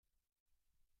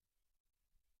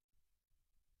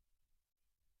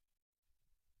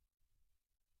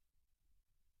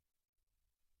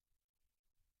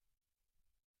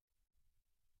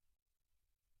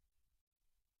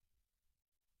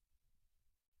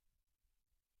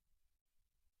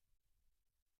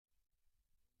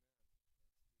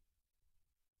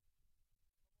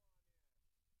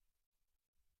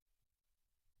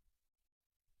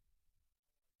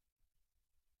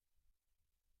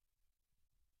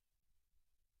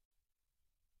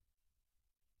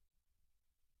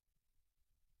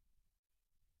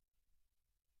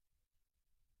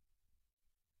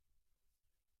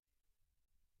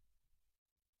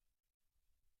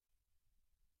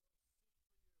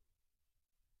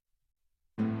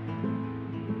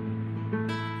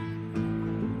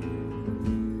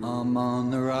I'm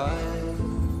on the ride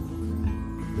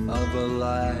of a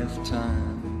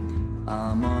lifetime.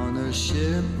 I'm on a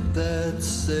ship that's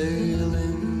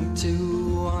sailing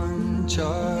to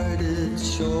uncharted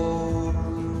shore,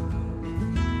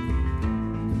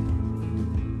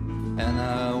 and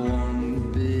I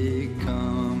won't be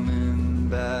coming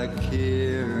back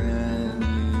here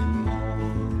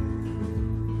anymore.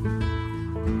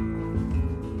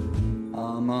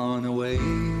 I'm on a wave,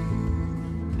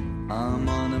 I'm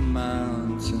on a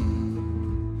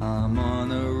mountain, I'm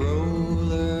on a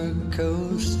roller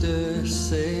coaster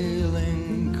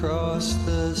sailing across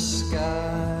the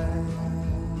sky,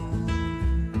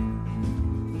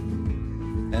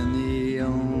 and the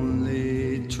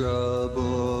only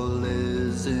trouble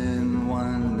is in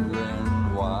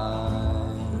wondering why.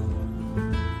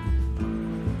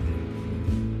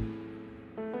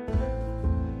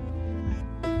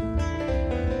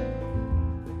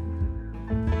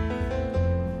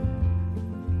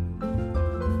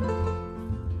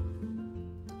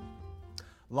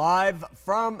 Live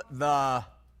from the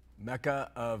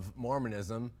Mecca of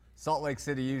Mormonism, Salt Lake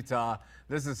City, Utah.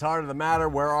 This is Heart of the Matter,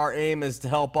 where our aim is to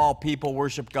help all people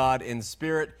worship God in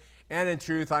spirit and in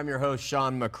truth. I'm your host,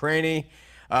 Sean McCraney.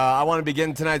 I want to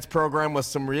begin tonight's program with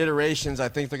some reiterations. I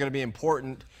think they're going to be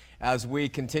important as we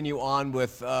continue on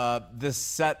with this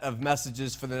set of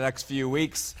messages for the next few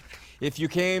weeks. If you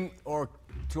came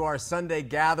to our Sunday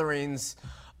gatherings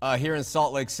here in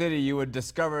Salt Lake City, you would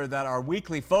discover that our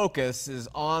weekly focus is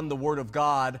on the Word of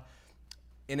God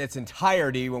in its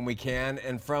entirety when we can,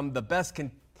 and from the best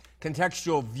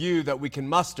contextual view that we can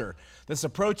muster. This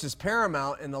approach is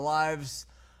paramount in the lives,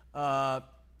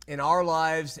 in our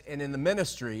lives and in the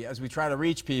ministry as we try to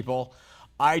reach people.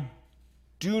 I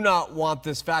do not want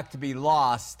this fact to be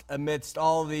lost amidst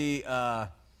all the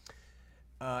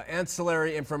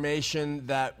ancillary information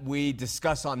that we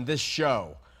discuss on this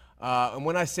show. And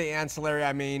when I say ancillary,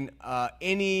 I mean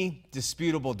any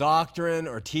disputable doctrine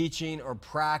or teaching or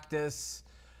practice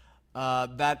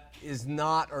that is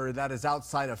not, or that is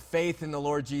outside of faith in the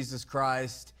Lord Jesus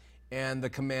Christ and the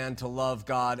command to love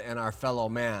God and our fellow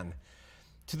man.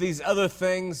 To these other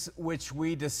things which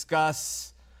we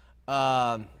discuss,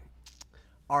 those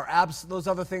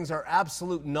other things are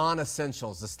absolute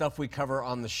non-essentials, the stuff we cover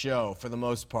on the show for the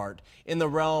most part, in the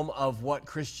realm of what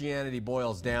Christianity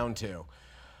boils down to.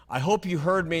 I hope you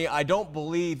heard me. I don't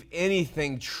believe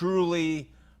anything truly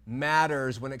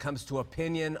matters when it comes to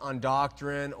opinion on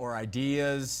doctrine or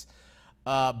ideas,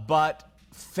 but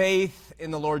faith in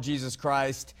the Lord Jesus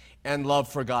Christ and love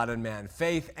for God and man.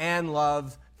 Faith and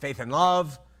love, faith and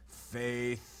love,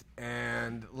 faith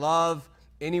and love,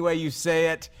 any way you say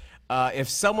it. If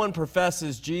someone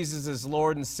professes Jesus as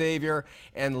Lord and Savior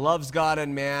and loves God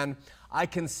and man, I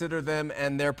consider them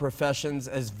and their professions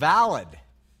as valid.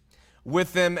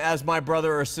 With them as my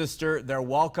brother or sister, they're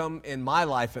welcome in my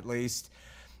life at least.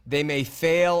 They may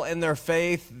fail in their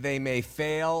faith. They may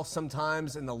fail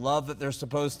sometimes in the love that they're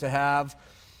supposed to have.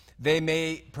 They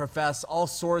may profess all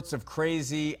sorts of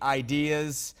crazy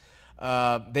ideas.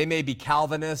 They may be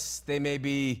Calvinists. They may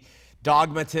be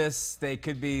dogmatists. They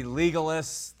could be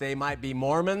legalists. They might be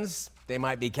Mormons. They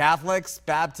might be Catholics,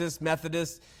 Baptists,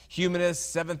 Methodists, Humanists,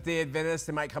 Seventh-day Adventists.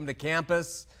 They might come to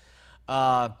campus.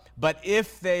 But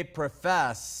if they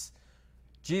profess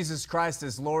Jesus Christ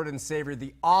as Lord and Savior,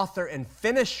 the author and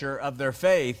finisher of their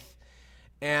faith,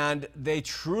 and they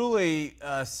truly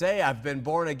say, I've been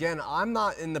born again, I'm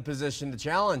not in the position to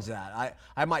challenge that.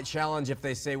 I might challenge if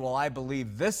they say, well, I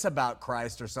believe this about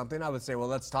Christ or something. I would say, well,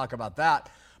 let's talk about that.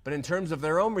 But in terms of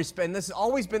their own respect, and this has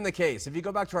always been the case. If you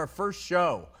go back to our first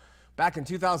show, back in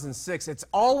 2006, it's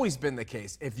always been the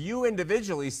case. If you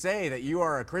individually say that you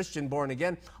are a Christian born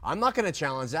again, I'm not going to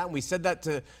challenge that. And we said that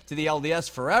to the LDS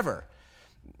forever.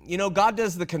 You know, God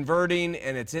does the converting,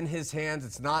 and it's in His hands.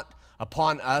 It's not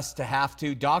upon us to have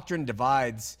to. Doctrine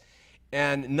divides,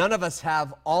 and none of us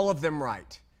have all of them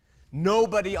right.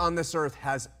 Nobody on this earth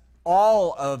has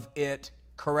all of it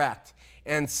correct.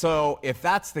 And so if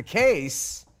that's the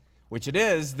case, which it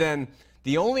is, then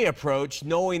the only approach,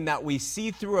 knowing that we see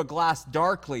through a glass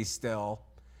darkly still,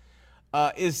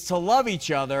 is to love each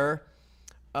other.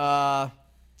 And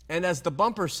as the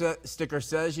bumper sticker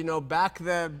says, you know, back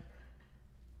the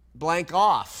blank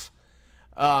off.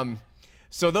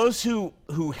 So those who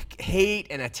hate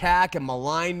and attack and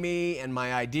malign me and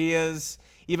my ideas,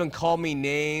 even call me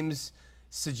names,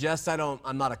 suggest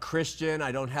I'm not a Christian,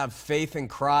 I don't have faith in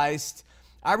Christ,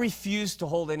 I refuse to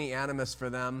hold any animus for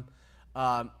them.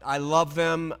 I love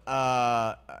them.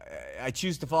 I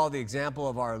choose to follow the example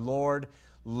of our Lord,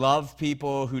 love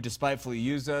people who despitefully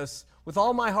use us with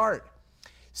all my heart.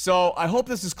 So I hope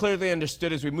this is clearly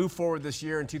understood as we move forward this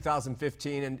year in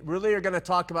 2015, and really are going to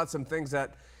talk about some things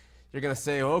that you're going to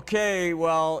say, okay,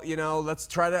 well, let's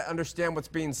try to understand what's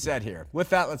being said here. With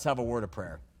that, let's have a word of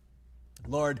prayer.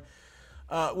 Lord,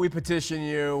 we petition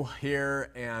you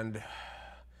here, and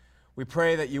we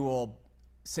pray that you will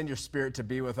send your Spirit to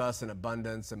be with us in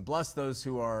abundance, and bless those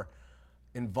who are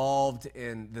involved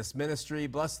in this ministry.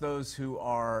 Bless those who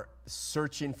are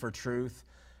searching for truth.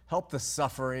 Help the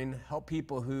suffering. Help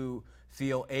people who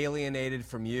feel alienated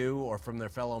from you or from their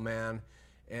fellow man.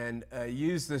 And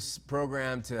use this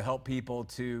program to help people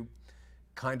to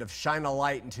kind of shine a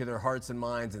light into their hearts and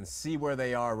minds and see where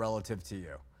they are relative to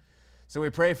you. So we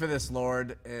pray for this,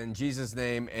 Lord. In Jesus'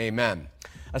 name, amen.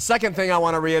 A second thing I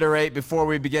want to reiterate before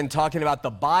we begin talking about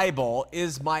the Bible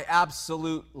is my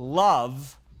absolute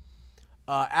love,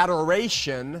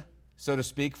 adoration, so to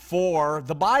speak, for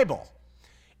the Bible.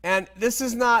 And this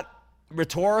is not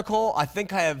rhetorical. I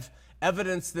think I have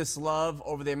evidenced this love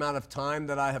over the amount of time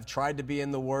that I have tried to be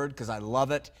in the Word, because I love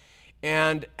it,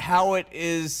 and how it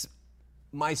is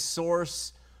my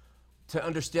source to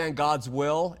understand God's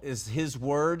will is His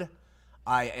Word.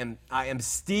 I am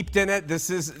steeped in it. This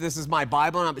is my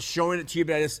Bible, and I'm showing it to you,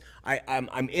 but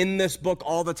I'm in this book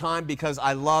all the time because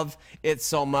I love it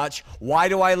so much. Why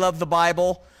do I love the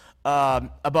Bible?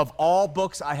 Above all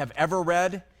books I have ever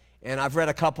read, and I've read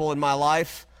a couple in my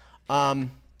life,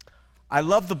 I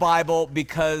love the Bible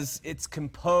because it's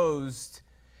composed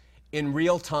in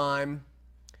real time.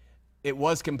 It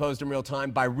was composed in real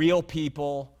time by real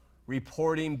people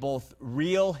reporting both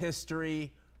real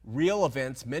history, real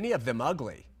events, many of them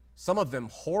ugly, some of them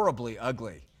horribly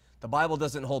ugly. The Bible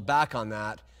doesn't hold back on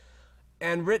that.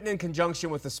 And written in conjunction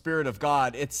with the Spirit of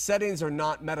God. Its settings are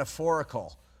not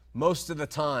metaphorical. Most of the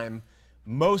time,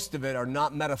 most of it are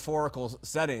not metaphorical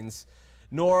settings,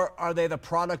 nor are they the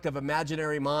product of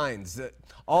imaginary minds.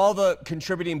 All the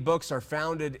contributing books are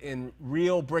founded in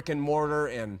real brick and mortar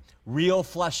and real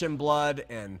flesh and blood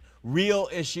and real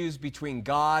issues between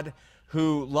God,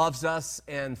 who loves us,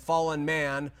 and fallen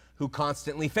man, who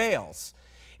constantly fails.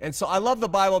 And so I love the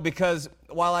Bible because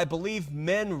while I believe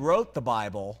men wrote the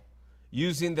Bible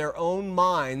using their own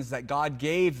minds that God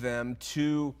gave them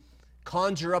to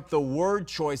conjure up the word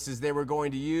choices they were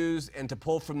going to use and to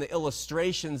pull from the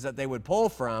illustrations that they would pull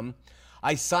from,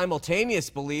 I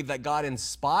simultaneously believe that God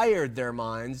inspired their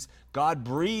minds, God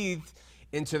breathed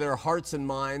into their hearts and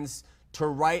minds to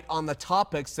write on the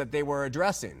topics that they were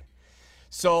addressing.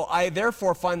 So I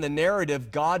therefore find the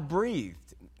narrative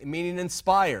God-breathed, meaning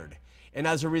inspired. And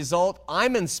as a result,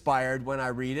 I'm inspired when I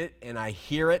read it and I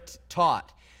hear it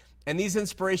taught. And these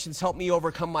inspirations help me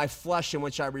overcome my flesh in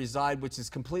which I reside, which is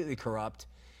completely corrupt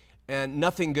and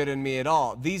nothing good in me at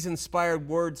all. These inspired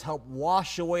words help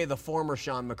wash away the former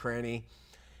Sean McCraney,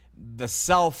 the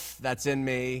self that's in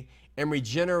me, and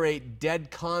regenerate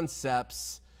dead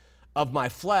concepts of my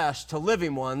flesh to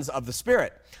living ones of the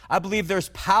Spirit. I believe there's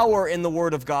power in the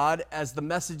Word of God as the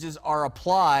messages are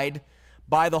applied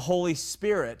by the Holy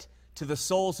Spirit to the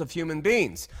souls of human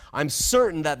beings. I'm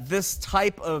certain that this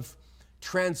type of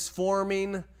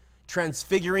transforming,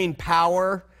 transfiguring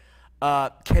power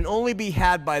can only be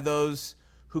had by those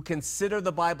who consider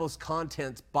the Bible's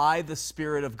contents by the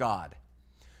Spirit of God.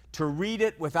 To read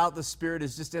it without the Spirit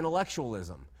is just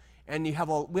intellectualism. And we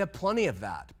have plenty of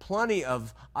that, plenty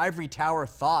of ivory tower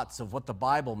thoughts of what the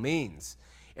Bible means.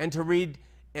 And to read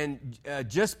and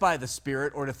just by the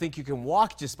Spirit, or to think you can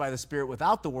walk just by the Spirit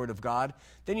without the Word of God,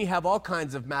 then you have all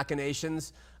kinds of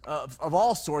machinations of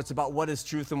all sorts about what is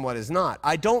truth and what is not.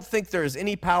 I don't think there is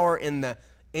any power in the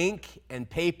ink and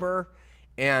paper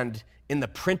and in the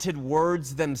printed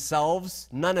words themselves,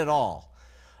 none at all.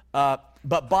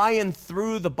 But by and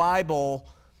through the Bible,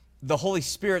 the Holy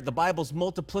Spirit, the Bible's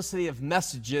multiplicity of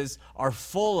messages are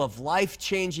full of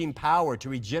life-changing power to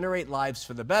regenerate lives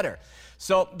for the better.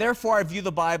 So therefore, I view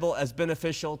the Bible as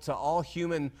beneficial to all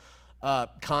human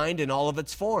kind in all of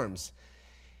its forms.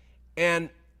 And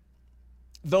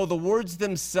though the words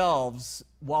themselves,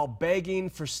 while begging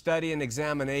for study and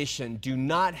examination, do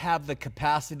not have the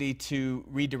capacity to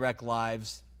redirect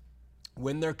lives,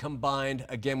 when they're combined,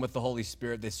 again, with the Holy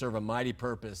Spirit, they serve a mighty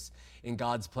purpose in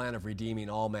God's plan of redeeming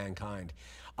all mankind.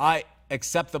 I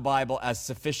accept the Bible as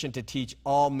sufficient to teach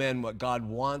all men what God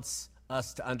wants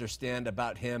us to understand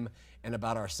about Him and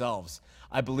about ourselves.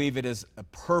 I believe it is a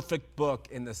perfect book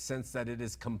in the sense that it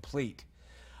is complete.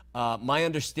 My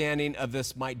understanding of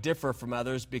this might differ from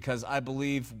others because I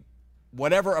believe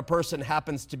whatever a person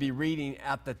happens to be reading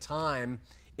at the time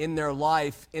in their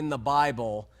life in the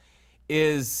Bible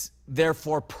is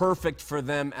therefore perfect for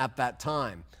them at that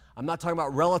time. I'm not talking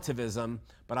about relativism,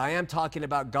 but I am talking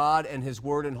about God and His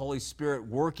Word and Holy Spirit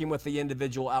working with the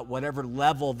individual at whatever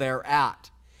level they're at.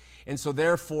 And so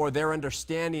therefore, their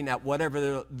understanding at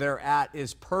whatever they're at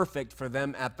is perfect for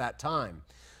them at that time.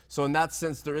 So in that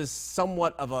sense, there is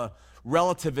somewhat of a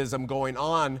relativism going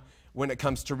on when it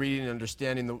comes to reading and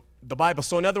understanding the Bible.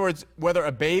 So in other words, whether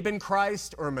a babe in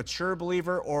Christ or a mature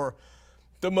believer or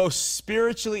the most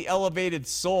spiritually elevated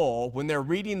soul, when they're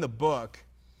reading the book,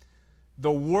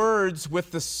 the words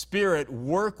with the Spirit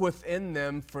work within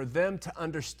them for them to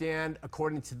understand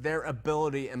according to their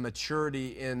ability and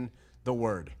maturity in the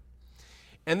Word.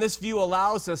 And this view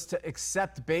allows us to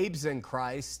accept babes in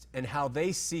Christ and how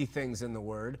they see things in the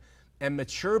Word, and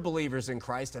mature believers in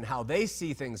Christ and how they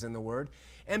see things in the Word,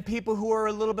 and people who are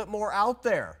a little bit more out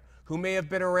there, who may have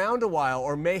been around a while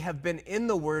or may have been in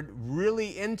the Word,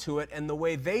 really into it, and the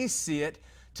way they see it,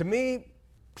 to me,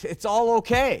 it's all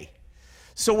okay.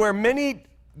 So where many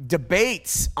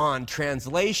debates on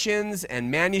translations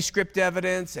and manuscript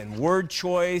evidence and word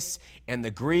choice and the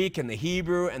Greek and the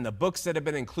Hebrew and the books that have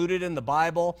been included in the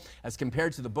Bible as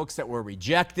compared to the books that were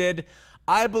rejected,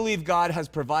 I believe God has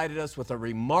provided us with a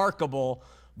remarkable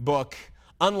book,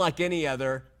 unlike any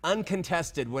other,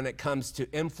 uncontested when it comes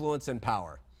to influence and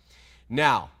power.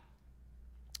 Now,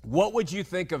 what would you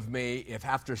think of me if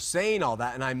after saying all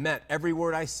that, and I meant every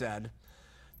word I said,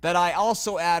 that I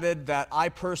also added that I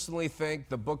personally think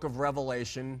the book of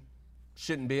Revelation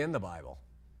shouldn't be in the Bible?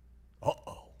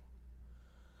 Uh-oh.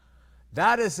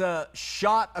 That is a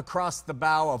shot across the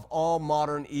bow of all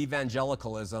modern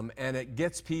evangelicalism, and it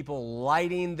gets people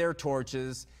lighting their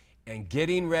torches and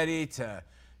getting ready to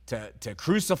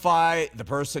crucify the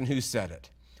person who said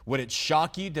it. Would it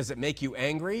shock you? Does it make you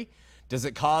angry? Does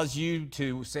it cause you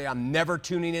to say, I'm never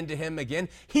tuning into him again?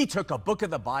 He took a book of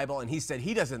the Bible and he said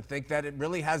he doesn't think that it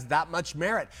really has that much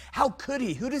merit. How could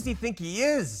he? Who does he think he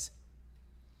is?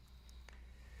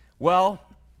 Well,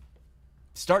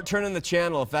 start turning the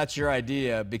channel if that's your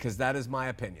idea, because that is my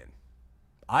opinion.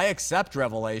 I accept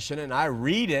Revelation and I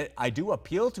read it. I do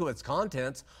appeal to its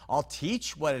contents. I'll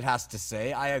teach what it has to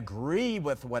say. I agree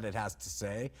with what it has to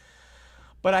say.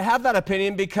 But I have that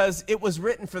opinion because it was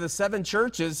written for the 7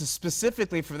 churches,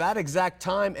 specifically for that exact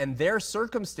time and their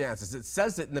circumstances. It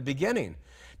says it in the beginning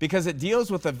because it deals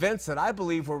with events that I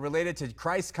believe were related to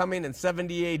Christ coming in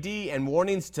 70 AD and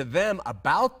warnings to them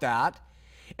about that.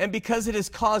 And because it has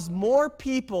caused more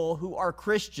people who are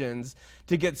Christians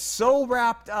to get so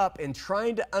wrapped up in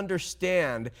trying to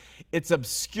understand its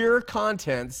obscure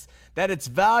contents that its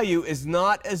value is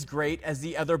not as great as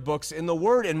the other books in the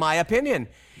Word, in my opinion.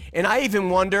 And I even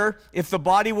wonder if the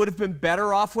body would have been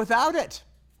better off without it.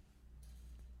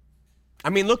 I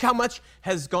mean, look how much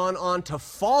has gone on to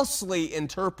falsely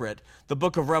interpret the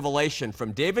book of Revelation,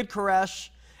 from David Koresh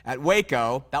at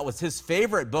Waco, that was his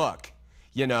favorite book,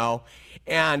 you know,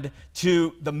 and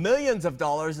to the millions of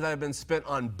dollars that have been spent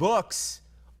on books,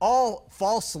 all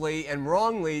falsely and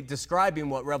wrongly describing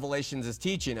what Revelations is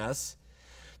teaching us,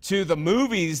 to the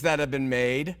movies that have been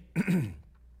made,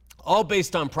 all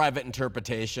based on private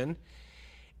interpretation.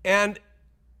 And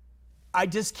I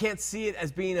just can't see it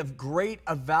as being of great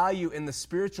value in the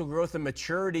spiritual growth and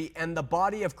maturity and the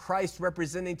body of Christ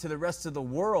representing to the rest of the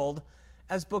world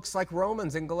as books like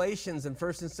Romans and Galatians and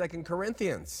 1st and 2nd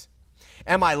Corinthians.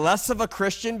 Am I less of a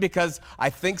Christian because I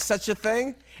think such a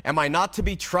thing? Am I not to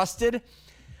be trusted?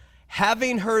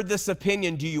 Having heard this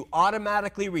opinion, do you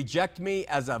automatically reject me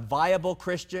as a viable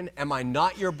Christian? Am I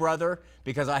not your brother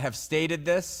because I have stated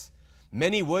this?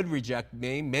 Many would reject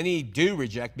me, many do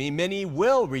reject me, many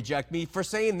will reject me for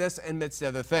saying this amidst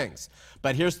other things.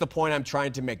 But here's the point I'm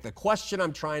trying to make, the question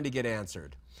I'm trying to get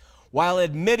answered. While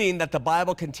admitting that the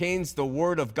Bible contains the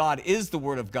Word of God, is the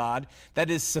Word of God, that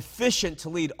is sufficient to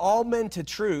lead all men to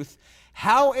truth,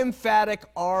 how emphatic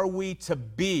are we to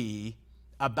be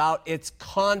about its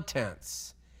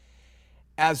contents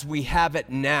as we have it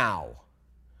now?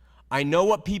 I know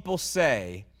what people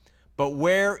say, but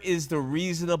where is the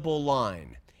reasonable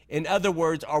line? In other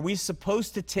words, are we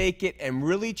supposed to take it and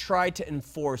really try to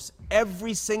enforce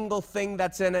every single thing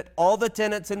that's in it, all the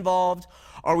tenets involved?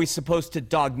 Are we supposed to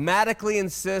dogmatically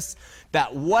insist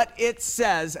that what it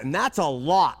says, and that's a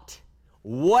lot,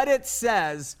 what it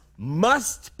says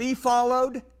must be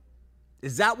followed?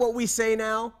 Is that what we say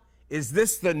now? Is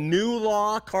this the new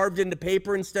law carved into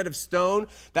paper instead of stone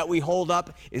that we hold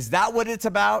up? Is that what it's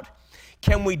about?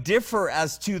 Can we differ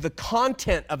as to the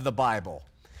content of the Bible?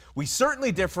 We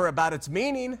certainly differ about its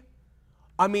meaning.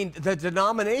 I mean, the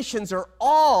denominations are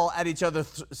all at each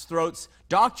other's throats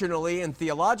doctrinally and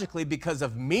theologically because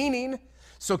of meaning.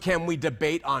 So can we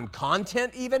debate on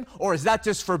content even? Or is that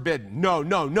just forbidden? No.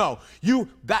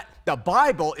 The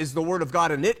Bible is the Word of God,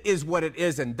 and it is what it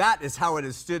is, and that is how it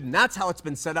is stood, and that's how it's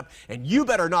been set up, and you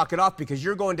better knock it off because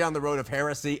you're going down the road of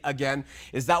heresy again.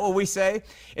 Is that what we say?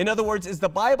 In other words, is the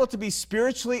Bible to be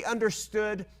spiritually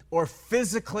understood or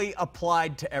physically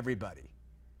applied to everybody?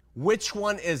 Which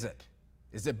one is it?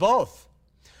 Is it both?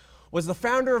 Was the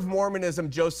founder of Mormonism,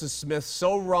 Joseph Smith,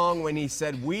 so wrong when he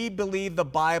said, we believe the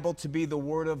Bible to be the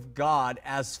Word of God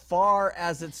as far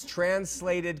as it's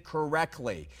translated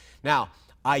correctly? Now,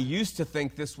 I used to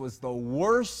think this was the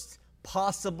worst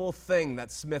possible thing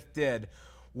that Smith did,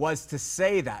 was to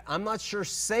say that. I'm not sure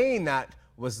saying that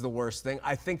was the worst thing.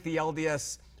 I think the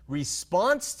LDS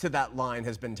response to that line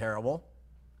has been terrible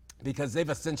because they've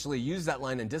essentially used that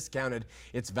line and discounted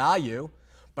its value.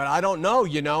 But I don't know,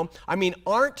 I mean,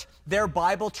 aren't there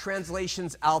Bible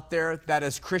translations out there that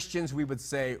as Christians we would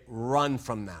say, run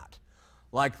from that?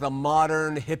 Like the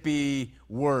modern hippie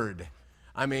word,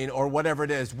 or whatever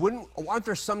it is. Aren't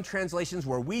there some translations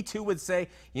where we too would say,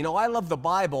 I love the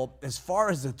Bible as far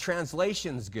as the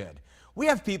translation's good? We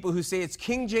have people who say it's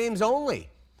King James only.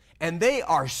 And they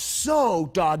are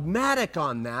so dogmatic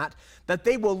on that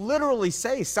they will literally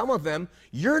say, some of them,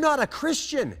 you're not a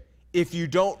Christian if you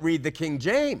don't read the King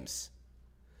James.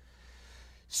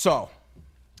 So,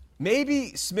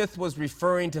 maybe Smith was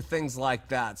referring to things like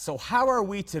that. So how are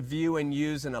we to view and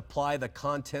use and apply the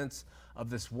contents of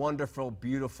this wonderful,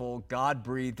 beautiful,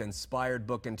 God-breathed, inspired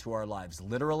book into our lives?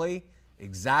 Literally,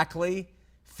 exactly,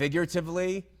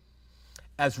 figuratively,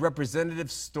 as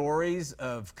representative stories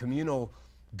of communal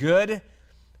good,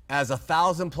 as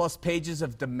 1,000+ pages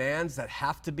of demands that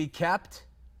have to be kept?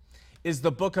 Is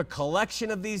the book a collection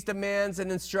of these demands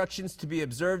and instructions to be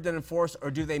observed and enforced,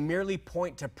 or do they merely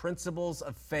point to principles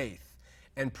of faith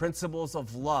and principles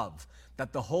of love,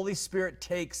 that the Holy Spirit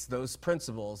takes those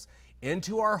principles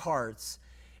into our hearts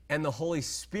and the Holy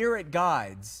Spirit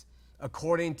guides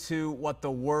according to what the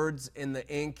words in the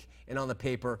ink and on the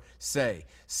paper say?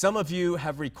 Some of you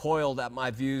have recoiled at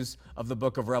my views of the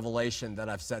book of Revelation that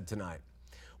I've said tonight.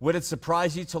 Would it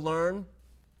surprise you to learn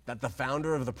that the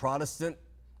founder of the Protestant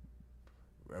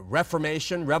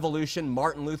Reformation, Revolution,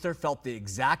 Martin Luther, felt the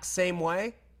exact same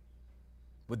way?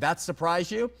 Would that surprise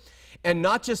you? And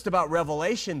not just about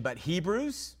Revelation, but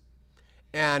Hebrews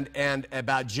and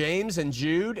about James and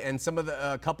Jude and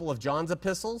a couple of John's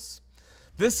epistles.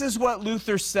 This is what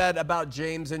Luther said about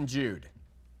James and Jude.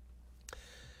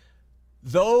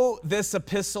 Though this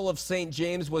epistle of St.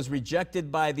 James was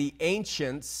rejected by the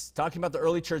ancients, talking about the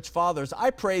early church fathers, I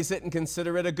praise it and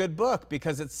consider it a good book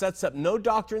because it sets up no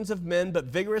doctrines of men but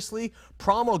vigorously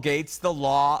promulgates the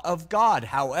law of God.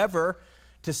 However,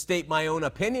 to state my own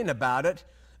opinion about it,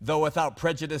 though without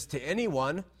prejudice to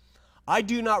anyone, I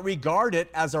do not regard it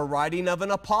as a writing of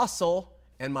an apostle,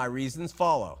 and my reasons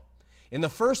follow. In the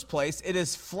first place, it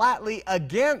is flatly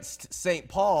against St.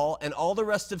 Paul and all the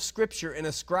rest of Scripture in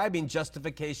ascribing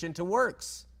justification to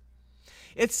works.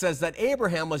 It says that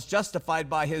Abraham was justified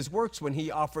by his works when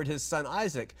he offered his son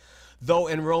Isaac, though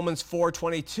in Romans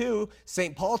 4:22,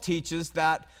 St. Paul teaches to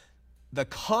the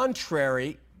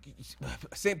contrary,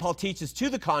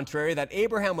 that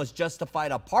Abraham was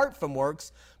justified apart from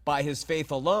works by his faith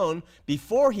alone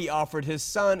before he offered his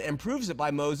son, and proves it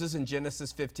by Moses in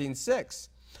Genesis 15:6.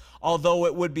 Although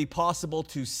it would be possible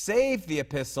to save the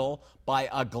epistle by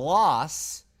a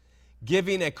gloss,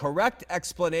 giving a correct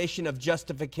explanation of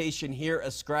justification here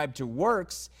ascribed to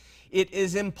works, it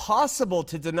is impossible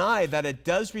to deny that it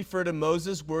does refer to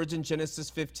Moses' words in Genesis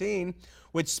 15,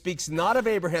 which speaks not of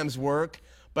Abraham's work,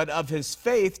 but of his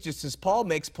faith, just as Paul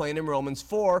makes plain in Romans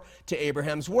 4 to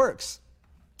Abraham's works.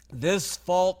 This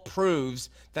fault proves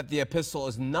that the epistle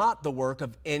is not the work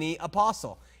of any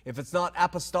apostle. If it's not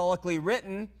apostolically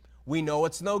written, we know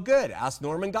it's no good. Ask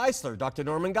Norman Geisler, Dr.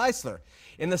 Norman Geisler.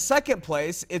 In the second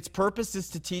place, its purpose is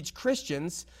to teach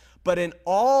Christians, but in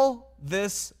all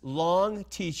this long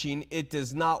teaching, it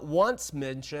does not once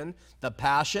mention the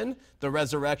passion, the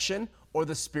resurrection, or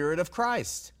the Spirit of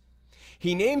Christ.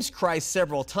 He names Christ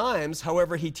several times,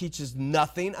 however, he teaches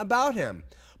nothing about him,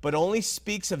 but only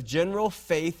speaks of general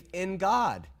faith in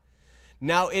God.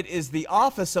 Now it is the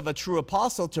office of a true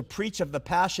apostle to preach of the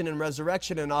passion and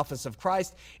resurrection and office of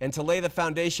Christ, and to lay the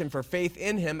foundation for faith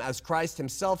in him, as Christ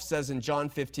himself says in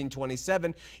John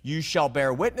 15:27, "You shall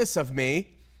bear witness of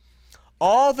me."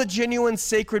 All the genuine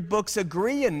sacred books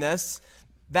agree in this,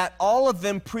 that all of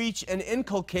them preach and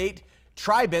inculcate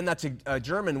Treiben, that's a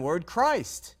German word,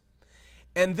 Christ.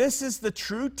 And this is the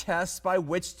true test by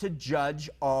which to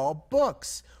judge all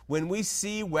books, when we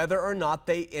see whether or not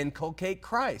they inculcate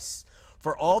Christ.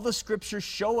 For all the scriptures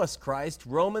show us Christ,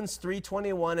 Romans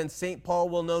 3:21, and St. Paul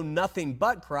will know nothing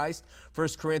but Christ,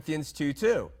 1 Corinthians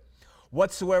 2:2.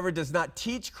 Whatsoever does not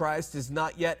teach Christ is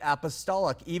not yet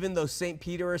apostolic, even though St.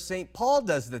 Peter or St. Paul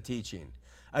does the teaching.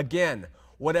 Again,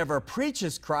 whatever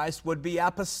preaches Christ would be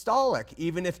apostolic,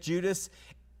 even if Judas,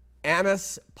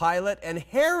 Annas, Pilate, and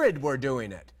Herod were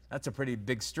doing it. That's a pretty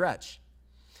big stretch.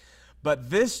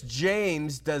 But this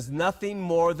James does nothing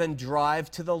more than drive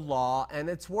to the law and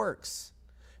its works.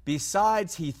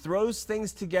 Besides, he throws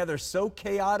things together so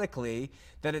chaotically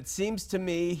that it seems to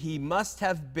me he must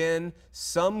have been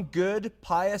some good,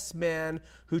 pious man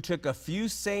who took a few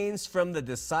sayings from the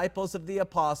disciples of the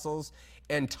apostles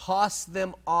and tossed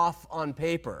them off on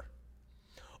paper.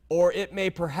 Or it may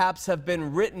perhaps have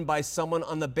been written by someone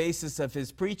on the basis of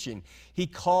his preaching. He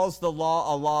calls the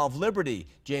law a law of liberty,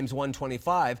 James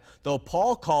 1:25, though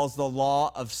Paul calls the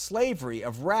law of slavery,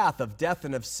 of wrath, of death,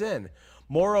 and of sin.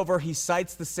 Moreover, he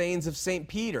cites the sayings of St.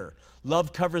 Peter,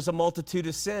 love covers a multitude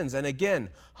of sins. And again,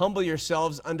 humble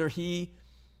yourselves under he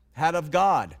had of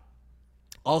God.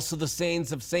 Also the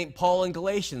sayings of St. Paul in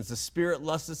Galatians, the spirit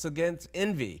lusteth against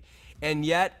envy. And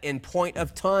yet, in point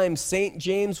of time, St.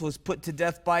 James was put to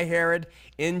death by Herod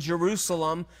in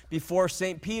Jerusalem before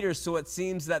St. Peter. So it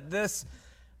seems that this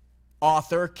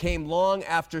author came long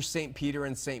after St. Peter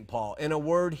and St. Paul. In a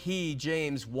word, he,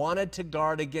 James, wanted to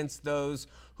guard against those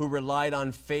who relied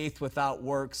on faith without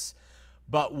works,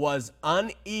 but was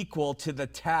unequal to the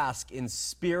task in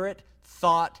spirit,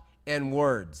 thought, and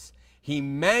words. He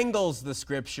mangles the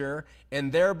Scripture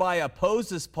and thereby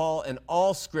opposes Paul in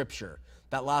all Scripture.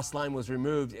 That last line was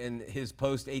removed in his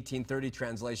post-1830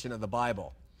 translation of the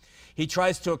Bible. He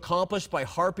tries to accomplish by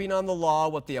harping on the law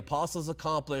what the apostles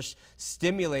accomplished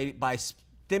by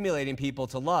stimulating people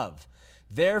to love.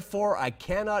 Therefore, I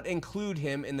cannot include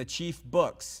him in the chief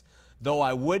books, though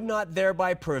I would not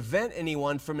thereby prevent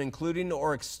anyone from including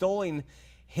or extolling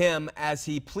him as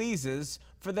he pleases,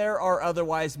 for there are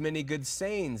otherwise many good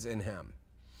sayings in him.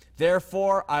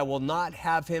 Therefore, I will not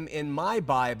have him in my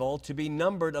Bible to be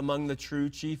numbered among the true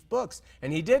chief books.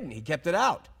 And he didn't. He kept it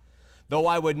out. Though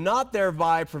I would not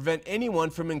thereby prevent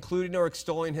anyone from including or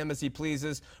extolling him as he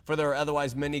pleases, for there are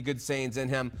otherwise many good sayings in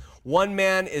him. One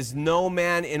man is no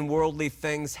man in worldly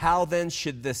things. How then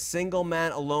should this single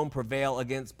man alone prevail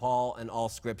against Paul and all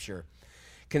Scripture?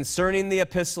 Concerning the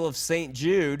epistle of St.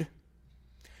 Jude,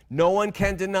 no one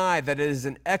can deny that it is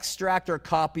an extract or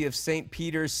copy of St.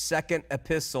 Peter's second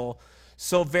epistle,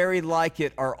 so very like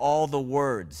it are all the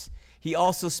words. He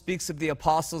also speaks of the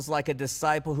apostles like a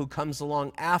disciple who comes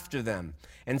along after them,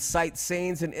 and cites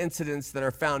sayings and incidents that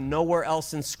are found nowhere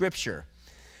else in Scripture.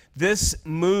 This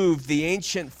moved the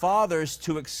ancient fathers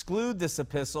to exclude this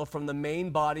epistle from the main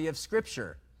body of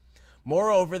Scripture.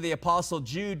 Moreover, the apostle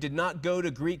Jude did not go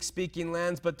to Greek-speaking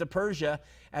lands, but to Persia,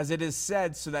 as it is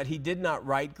said, so that he did not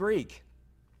write Greek.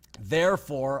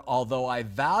 Therefore, although I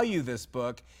value this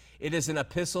book, it is an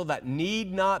epistle that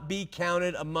need not be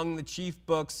counted among the chief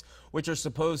books, which are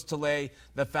supposed to lay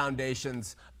the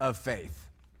foundations of faith.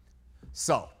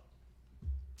 So,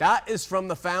 that is from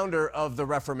the founder of the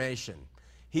Reformation.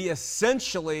 He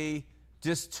essentially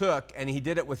just took, and he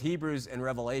did it with Hebrews and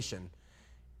Revelation,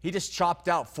 he just chopped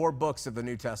out 4 books of the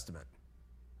New Testament.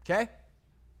 Okay?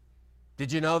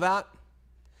 Did you know that?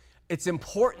 It's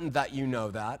important that you know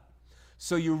that,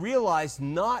 so you realize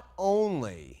not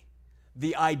only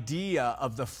the idea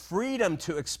of the freedom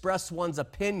to express one's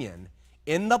opinion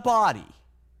in the body,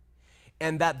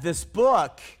 and that this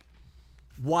book,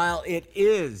 while it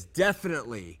is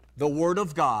definitely the Word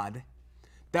of God,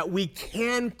 that we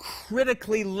can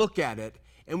critically look at it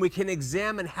and we can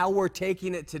examine how we're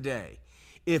taking it today.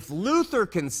 If Luther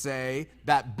can say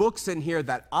that books in here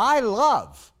that I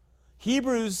love,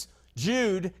 Hebrews,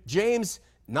 Jude, James,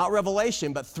 not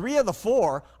Revelation, but 3 of the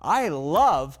 4, I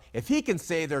love, if he can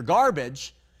say they're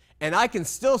garbage, and I can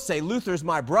still say Luther's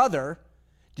my brother,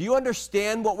 do you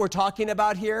understand what we're talking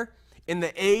about here? In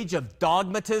the age of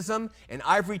dogmatism and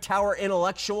ivory tower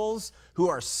intellectuals who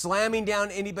are slamming down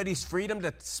anybody's freedom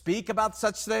to speak about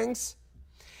such things?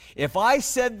 If I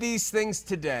said these things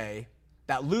today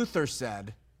that Luther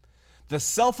said, the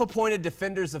self-appointed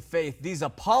defenders of faith, these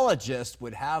apologists,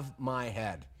 would have my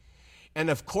head. And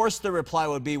of course the reply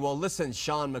would be, well, listen,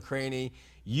 Sean McCraney,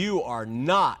 you are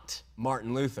not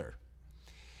Martin Luther.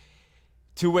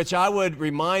 To which I would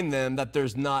remind them that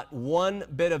there's not one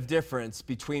bit of difference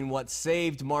between what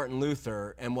saved Martin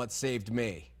Luther and what saved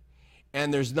me.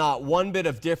 And there's not one bit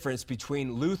of difference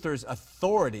between Luther's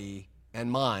authority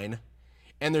and mine,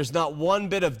 And there's not one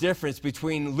bit of difference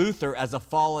between Luther as a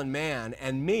fallen man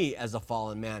and me as a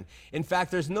fallen man. In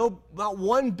fact, there's not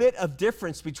one bit of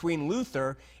difference between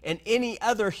Luther and any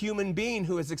other human being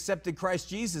who has accepted Christ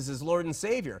Jesus as Lord and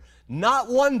Savior. Not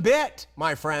one bit,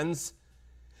 my friends.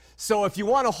 So if you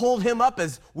want to hold him up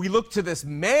as we look to this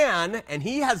man and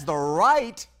he has the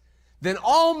right, then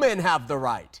all men have the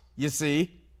right, you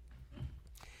see.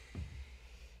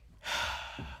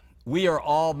 We are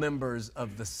all members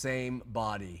of the same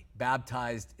body,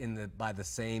 baptized by the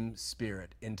same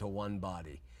Spirit into one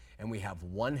body. And we have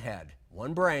one head,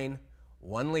 one brain,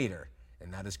 one leader,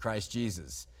 and that is Christ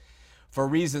Jesus. For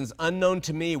reasons unknown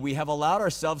to me, we have allowed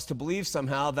ourselves to believe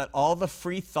somehow that all the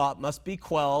free thought must be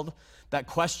quelled, that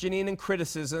questioning and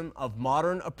criticism of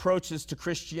modern approaches to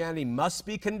Christianity must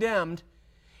be condemned,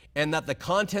 and that the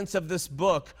contents of this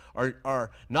book are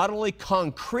not only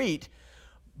concrete,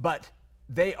 but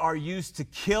they are used to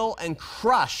kill and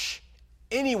crush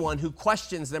anyone who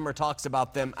questions them or talks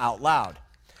about them out loud.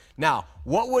 Now,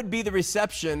 what would be the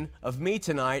reception of me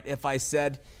tonight if I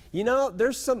said, you know,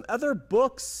 there's some other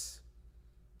books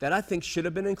that I think should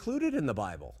have been included in the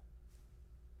Bible?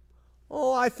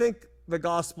 Oh, I think the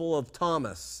Gospel of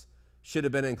Thomas should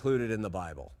have been included in the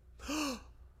Bible.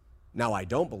 Now, I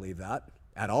don't believe that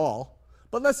at all,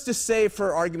 but let's just say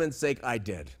for argument's sake I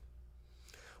did.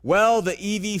 Well, the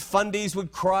EV fundies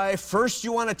would cry, first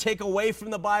you want to take away from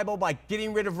the Bible by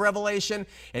getting rid of Revelation,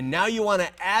 and now you want to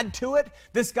add to it?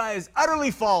 This guy is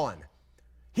utterly fallen.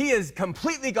 He is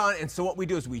completely gone, and so what we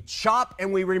do is we chop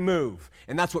and we remove.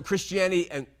 And that's what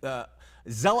Christianity and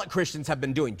zealot Christians have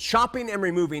been doing, chopping and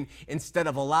removing instead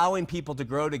of allowing people to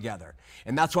grow together.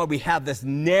 And that's why we have this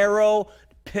narrow,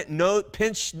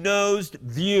 pinch-nosed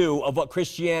view of what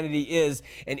Christianity is,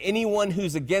 and anyone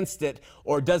who's against it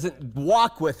or doesn't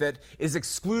walk with it is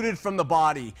excluded from the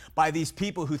body by these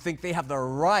people who think they have the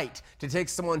right to take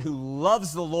someone who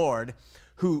loves the Lord,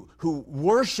 who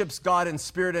worships God in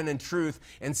spirit and in truth,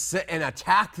 and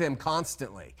attack them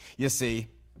constantly, you see.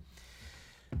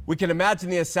 We can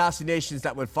imagine the assassinations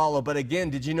that would follow, but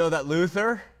again, did you know that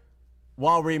Luther,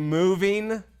 while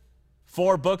removing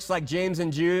 4 books like James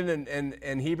and Jude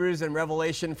and Hebrews and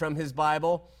Revelation from his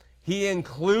Bible, he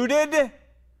included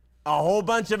a whole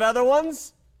bunch of other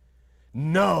ones?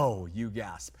 No, you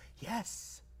gasp.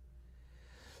 Yes.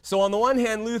 So on the one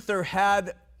hand, Luther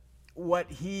had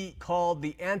what he called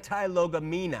the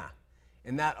Anti-Logomena,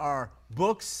 and that are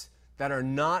books that are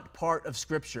not part of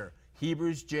Scripture.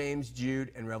 Hebrews, James,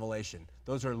 Jude, and Revelation.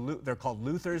 They're called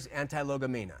Luther's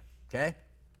Anti-Logomena, okay?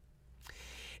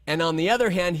 And on the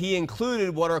other hand, he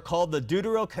included what are called the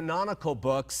deuterocanonical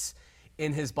books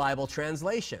in his Bible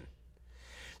translation.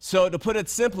 So to put it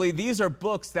simply, these are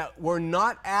books that were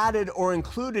not added or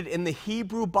included in the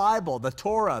Hebrew Bible, the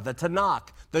Torah, the Tanakh.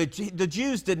 The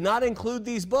Jews did not include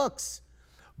these books,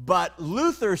 but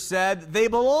Luther said they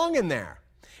belong in there.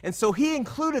 And so he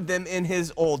included them in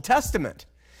his Old Testament.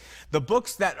 The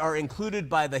books that are included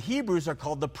by the Hebrews are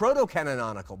called the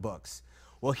proto-canonical books.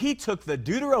 Well, he took the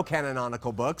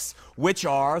deuterocanonical books, which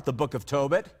are the book of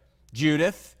Tobit,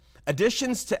 Judith,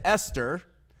 additions to Esther,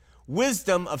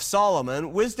 wisdom of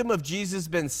Solomon, wisdom of Jesus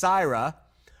ben Sirah,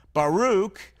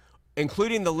 Baruch,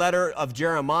 including the letter of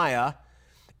Jeremiah,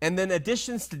 and then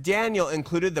additions to Daniel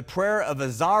included the prayer of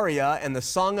Azariah and the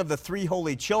song of the 3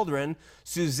 holy children,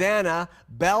 Susanna,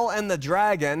 Bel and the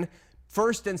dragon,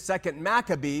 1st and 2nd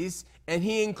Maccabees, and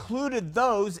he included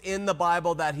those in the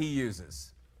Bible that he uses.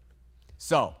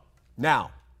 So,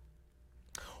 now,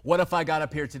 what if I got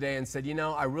up here today and said, you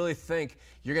know, I really think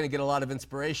you're going to get a lot of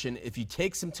inspiration if you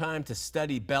take some time to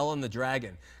study Bel and the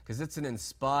Dragon, because it's an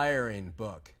inspiring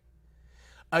book.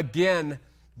 Again,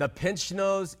 the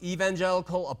pinch-nosed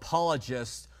evangelical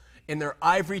apologists in their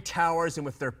ivory towers and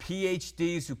with their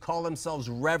PhDs who call themselves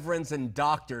reverends and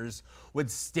doctors would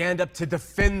stand up to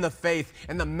defend the faith,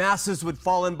 and the masses would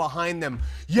fall in behind them.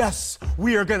 Yes,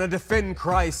 we are going to defend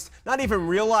Christ, not even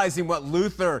realizing what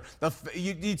Luther,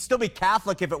 you'd still be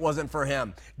Catholic if it wasn't for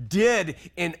him, did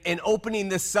in opening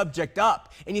this subject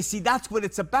up. And you see, that's what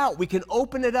it's about. We can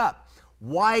open it up.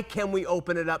 Why can we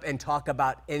open it up and talk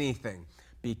about anything?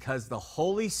 Because the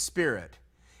Holy Spirit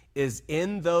is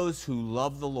in those who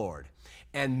love the Lord,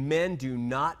 and men do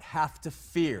not have to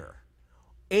fear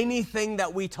anything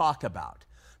that we talk about.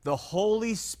 The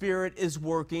Holy Spirit is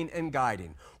working and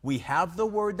guiding. We have the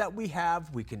word that we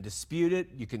have. We can dispute it.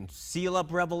 You can seal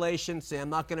up Revelation, say, I'm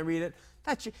not going to read it.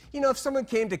 If someone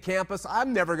came to campus,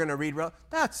 I'm never going to read Revelation.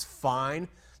 That's fine.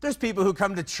 There's people who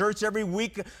come to church every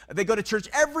week. They go to church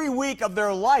every week of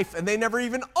their life, and they never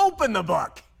even open the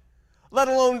book, let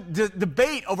alone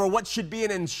debate over what should be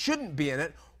in it and shouldn't be in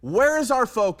it. Where is our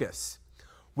focus?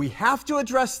 We have to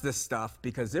address this stuff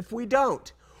because if we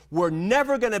don't, we're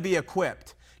never going to be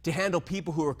equipped to handle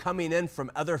people who are coming in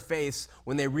from other faiths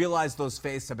when they realize those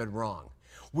faiths have been wrong.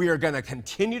 We are going to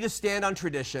continue to stand on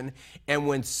tradition, and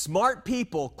when smart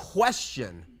people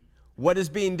question what is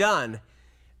being done,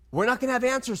 we're not going to have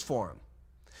answers for them.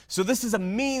 So this is a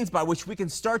means by which we can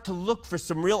start to look for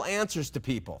some real answers to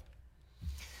people.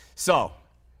 So,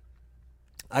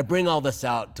 I bring all this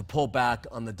out to pull back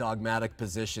on the dogmatic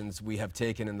positions we have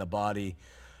taken in the body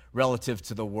relative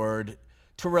to the Word,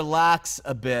 to relax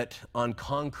a bit on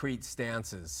concrete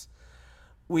stances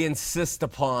we insist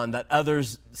upon that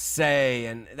others say,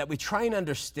 and that we try and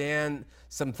understand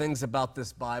some things about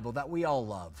this Bible that we all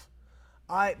love.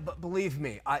 But believe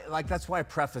me, that's why I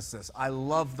preface this. I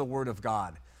love the Word of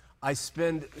God. I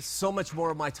spend so much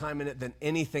more of my time in it than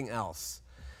anything else.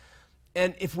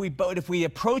 And if we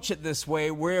approach it this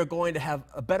way, we're going to have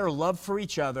a better love for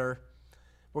each other.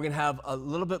 We're going to have a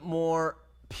little bit more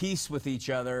peace with each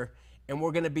other, and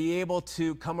we're going to be able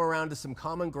to come around to some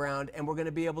common ground, and we're going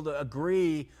to be able to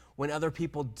agree when other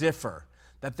people differ,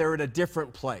 that they're at a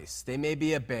different place. They may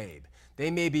be a babe.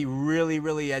 They may be really,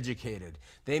 really educated.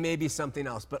 They may be something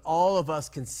else. But all of us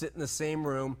can sit in the same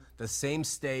room, the same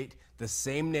state, the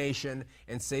same nation,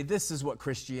 and say this is what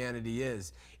Christianity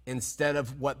is, instead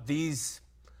of what these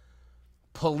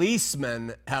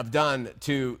policemen have done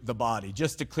to the body.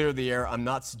 Just to clear the air, I'm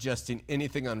not suggesting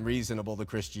anything unreasonable to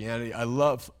Christianity. I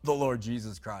love the Lord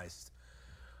Jesus Christ.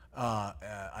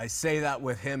 I say that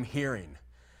with him hearing,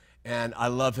 and I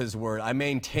love his word. I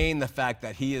maintain the fact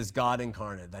that he is God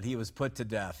incarnate, that he was put to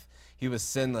death. He was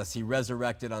sinless. He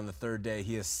resurrected on the third day.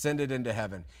 He ascended into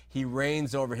heaven. He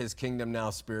reigns over his kingdom now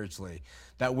spiritually.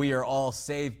 That we are all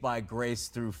saved by grace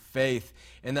through faith,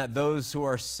 and that those who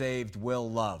are saved will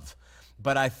love.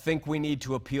 But I think we need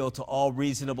to appeal to all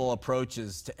reasonable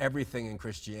approaches to everything in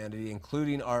Christianity,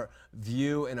 including our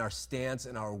view and our stance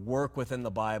and our work within the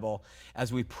Bible,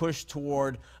 as we push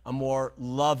toward a more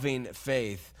loving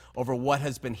faith over what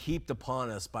has been heaped upon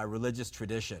us by religious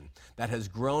tradition that has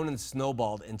grown and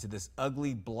snowballed into this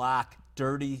ugly, black,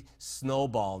 dirty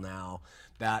snowball now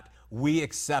that we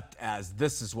accept as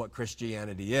this is what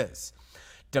Christianity is.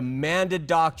 Demanded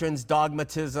doctrines,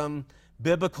 dogmatism,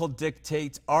 biblical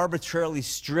dictates arbitrarily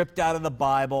stripped out of the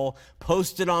Bible,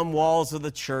 posted on walls of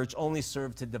the church, only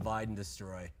serve to divide and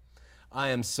destroy. I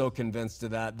am so convinced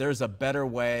of that. There's a better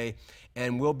way,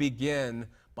 and we'll begin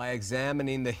by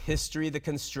examining the history, the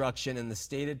construction, and the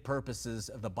stated purposes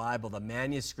of the Bible, the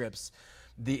manuscripts,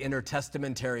 the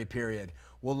intertestamentary period.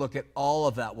 We'll look at all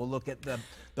of that. We'll look at the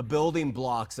building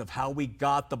blocks of how we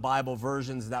got the Bible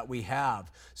versions that we have,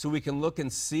 so we can look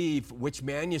and see which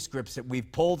manuscripts that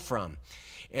we've pulled from.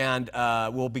 And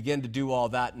we'll begin to do all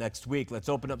that next week. Let's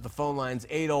open up the phone lines,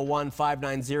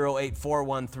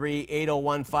 801-590-8413,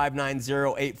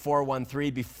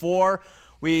 801-590-8413. Before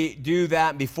we do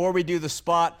that, before we do the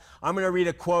spot, I'm going to read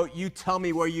a quote. You tell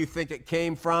me where you think it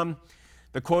came from.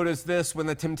 The quote is this: when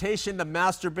the temptation to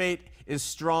masturbate is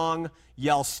strong,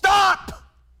 yell, "Stop!"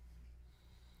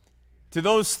 to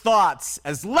those thoughts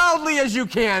as loudly as you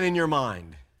can in your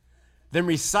mind. Then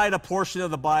recite a portion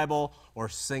of the Bible or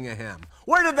sing a hymn.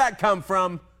 Where did that come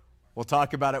from? We'll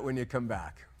talk about it when you come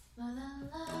back. La, la,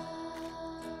 la.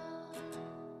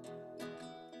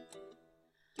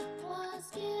 Was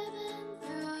given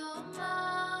through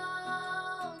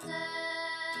Moses,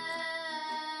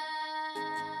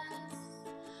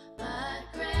 but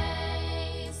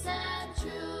grace and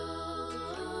truth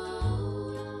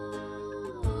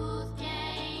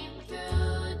came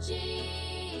through Jesus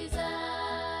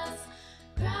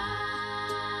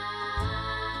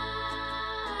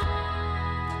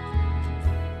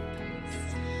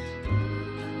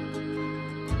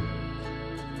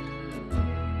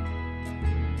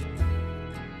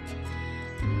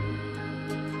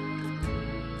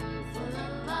For the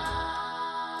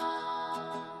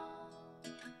law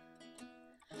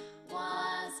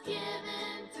was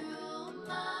given through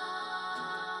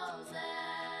Moses,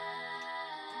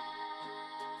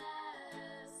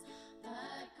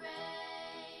 but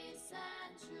grace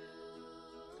and truth.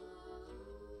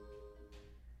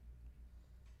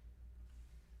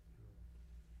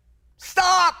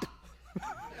 Stop!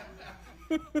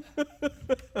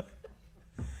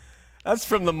 That's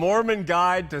from the Mormon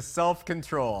Guide to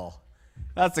Self-Control.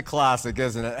 That's a classic,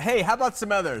 isn't it? Hey, how about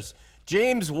some others?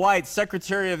 James White,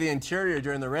 Secretary of the Interior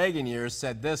during the Reagan years,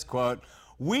 said this, quote,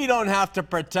 "We don't have to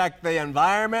protect the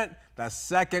environment. The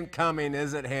second coming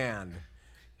is at hand."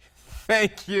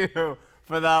 Thank you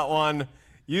for that one.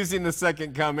 Using the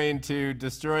second coming to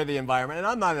destroy the environment. And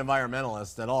I'm not an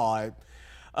environmentalist at all.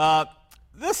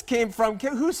 This came from,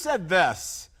 who said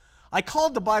this? I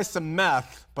called to buy some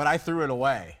meth, but I threw it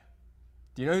away.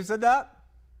 Do you know who said that?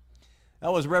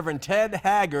 That was Reverend Ted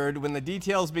Haggard when the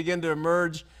details began to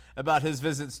emerge about his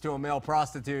visits to a male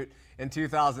prostitute in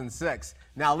 2006.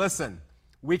 Now listen,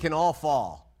 we can all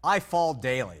fall. I fall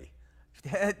daily.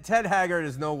 Ted Haggard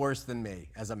is no worse than me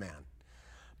as a man.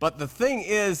 But the thing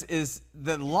is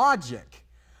the logic.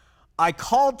 I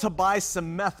called to buy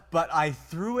some meth, but I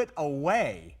threw it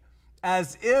away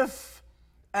as if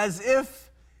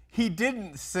he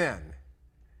didn't sin.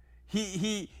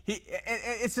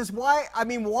 It's just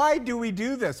why do we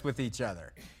do this with each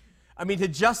other? I mean, to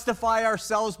justify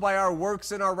ourselves by our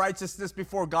works and our righteousness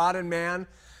before God and man,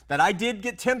 that I did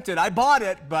get tempted, I bought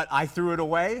it, but I threw it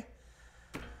away.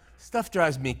 Stuff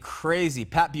drives me crazy.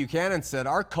 Pat Buchanan said,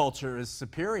 our culture is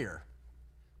superior.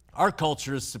 Our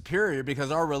culture is superior because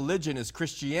our religion is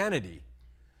Christianity.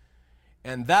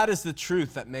 And that is the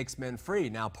truth that makes men free.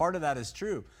 Now, part of that is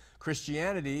true.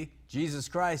 Christianity, Jesus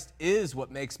Christ, is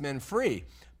what makes men free.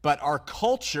 But our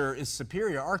culture is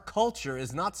superior. Our culture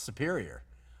is not superior.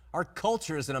 Our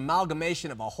culture is an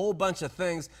amalgamation of a whole bunch of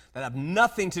things that have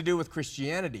nothing to do with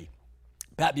Christianity.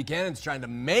 Pat Buchanan's trying to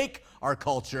make our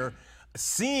culture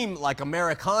seem like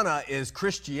Americana is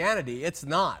Christianity. It's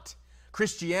not.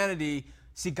 Christianity,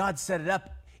 see, God set it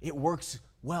up. It works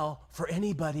well for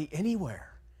anybody, anywhere.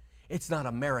 It's not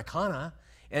Americana.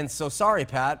 And so, sorry,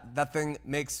 Pat, that thing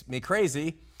makes me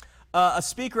crazy. A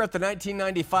speaker at the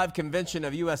 1995 convention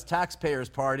of U.S. Taxpayers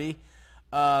Party,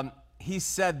 he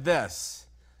said this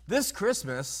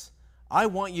Christmas, I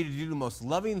want you to do the most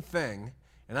loving thing,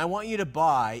 and I want you to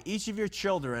buy each of your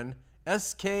children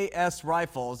SKS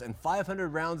rifles and 500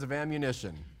 rounds of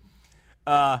ammunition.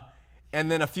 And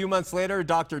then a few months later,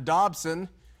 Dr. Dobson,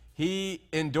 he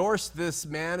endorsed this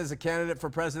man as a candidate for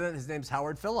president. His name's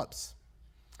Howard Phillips.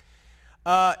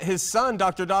 His son,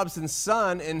 Dr. Dobson's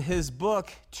son, in his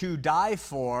book, To Die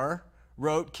For,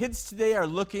 wrote, kids today are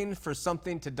looking for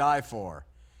something to die for.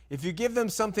 If you give them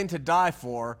something to die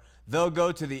for, they'll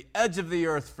go to the edge of the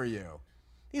earth for you.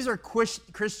 These are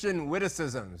Christian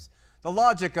witticisms, the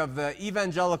logic of the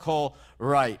evangelical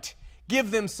right. Give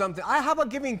them something. How about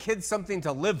giving kids something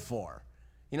to live for?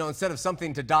 Instead of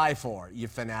something to die for, you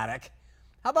fanatic.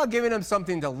 How about giving them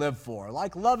something to live for,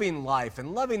 like loving life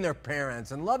and loving their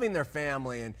parents and loving their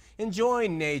family and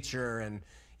enjoying nature and,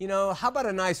 how about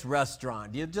a nice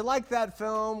restaurant? Did you like that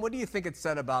film? What do you think it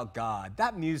said about God?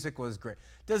 That music was great.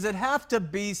 Does it have to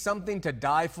be something to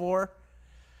die for?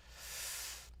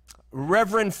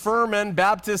 Reverend Furman,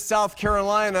 Baptist, South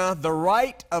Carolina, the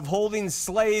right of holding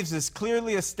slaves is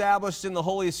clearly established in the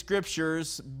Holy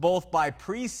Scriptures, both by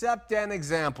precept and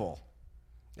example.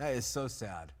 That is so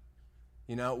sad.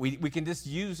 We can just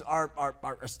use our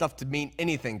stuff to mean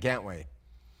anything, can't we?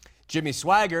 Jimmy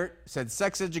Swaggart said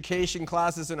sex education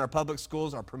classes in our public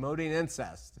schools are promoting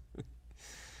incest.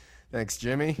 Thanks,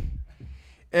 Jimmy.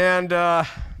 And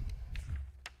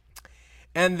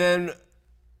then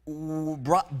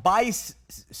Bryce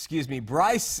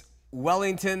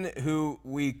Wellington, who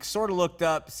we sort of looked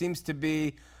up, seems to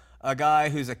be a guy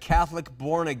who's a Catholic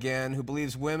born again, who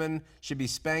believes women should be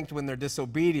spanked when they're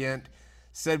disobedient,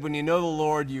 said, when you know the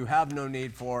Lord, you have no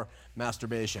need for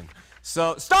masturbation.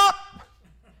 So, stop!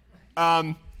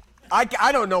 I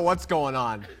don't know what's going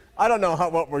on. I don't know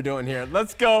what we're doing here.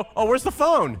 Let's go. Oh, where's the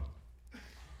phone?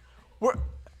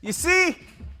 You see,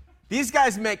 these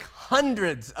guys make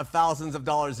hundreds of thousands of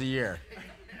dollars a year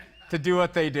to do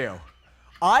what they do.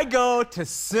 I go to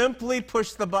simply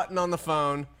push the button on the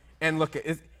phone and look at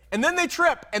it, and then they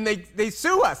trip and they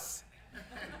sue us.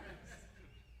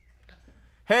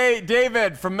 Hey,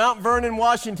 David from Mount Vernon,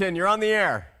 Washington, you're on the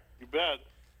air. You bet.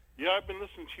 Yeah, I've been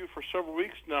listening to you for several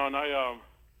weeks now, and I'm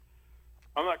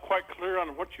not quite clear on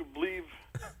what you believe.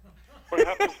 What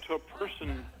happens to a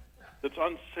person that's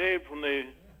unsaved when they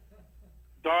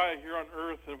die here on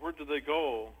earth, and where do they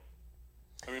go?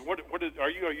 I mean, are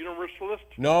you a universalist?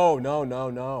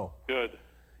 No. Good.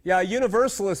 Yeah, a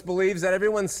universalist believes that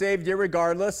everyone's saved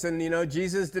irregardless, and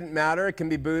Jesus didn't matter. It can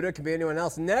be Buddha, it can be anyone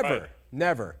else. Never.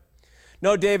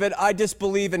 No, David, I just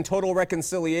believe in total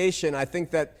reconciliation. I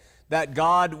think that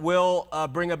God will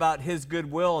bring about his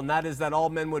good will, and that is that all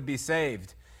men would be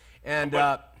saved. And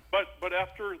but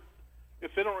after,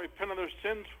 if they don't repent of their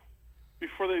sins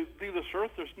before they leave this earth,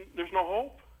 there's no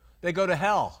hope. They go to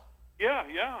hell. Yeah.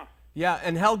 Yeah,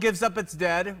 and hell gives up its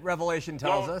dead, Revelation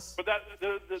tells us. But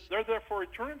they're there for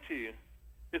eternity.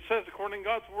 It says according to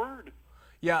God's word.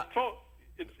 Yeah. So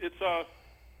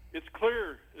it's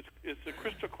clear. It's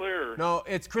crystal clear. No,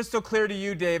 it's crystal clear to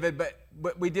you, David.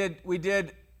 But we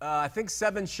did I think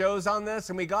 7 shows on this,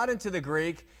 and we got into the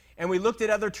Greek, and we looked at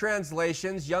other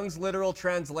translations, Young's literal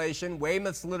translation,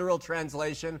 Weymouth's literal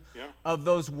translation of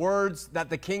those words that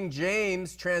the King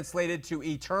James translated to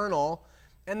eternal,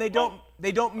 and they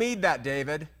don't mean that,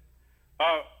 David.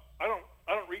 I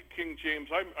don't read King James.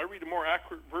 I read a more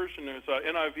accurate version. It's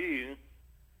NIV.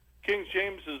 King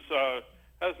James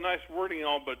has nice wording and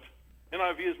all, but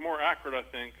NIV is more accurate, I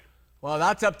think. Well,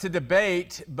 that's up to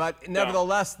debate, but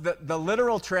nevertheless, the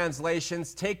literal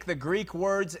translations take the Greek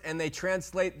words and they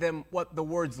translate them what the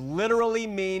words literally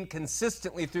mean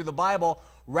consistently through the Bible,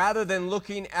 rather than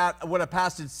looking at what a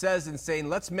passage says and saying,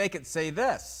 let's make it say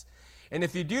this. And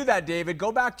if you do that, David,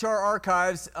 go back to our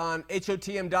archives on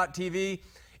HOTM.tv.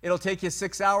 It'll take you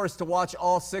 6 hours to watch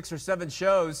all 6 or 7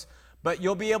 shows, but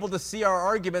you'll be able to see our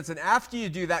arguments. And after you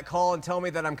do that, call and tell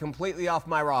me that I'm completely off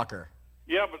my rocker.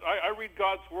 Yeah, but I read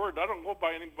God's Word. I don't go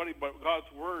by anybody but God's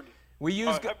Word. We use.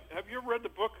 Have you ever read the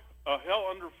book Hell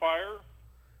Under Fire?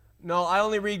 No, I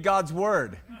only read God's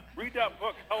Word. Read that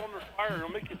book, Hell Under Fire. It'll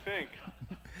make you think.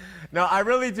 No, I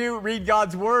really do read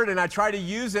God's Word, and I try to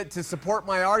use it to support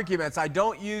my arguments. I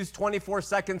don't use 24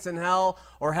 Seconds in Hell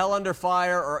or Hell Under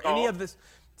Fire or any of this.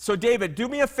 So, David, do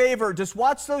me a favor. Just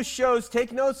watch those shows.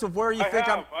 Take notes of where you think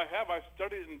I'm. I have. I've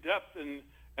studied in depth, and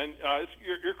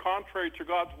you're contrary to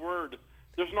God's Word.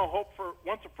 There's no hope for,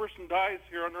 once a person dies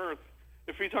here on earth,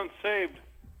 if he's unsaved,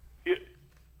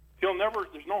 he'll never,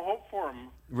 there's no hope for him.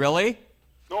 Really?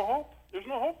 No hope. There's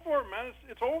no hope for him, man.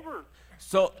 It's over.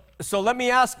 So let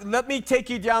me take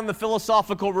you down the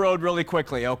philosophical road really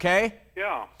quickly, okay?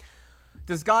 Yeah.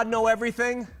 Does God know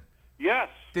everything? Yes.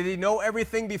 Did he know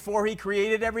everything before he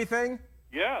created everything?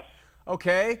 Yes.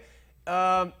 Okay.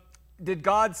 Did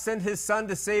God send his son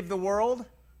to save the world?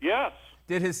 Yes.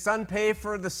 Did his son pay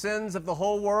for the sins of the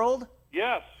whole world?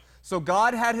 Yes. So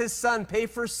God had his son pay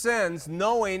for sins,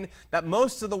 knowing that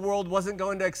most of the world wasn't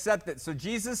going to accept it. So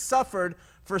Jesus suffered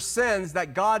for sins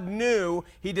that God knew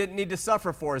he didn't need to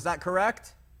suffer for. Is that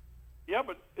correct? Yeah,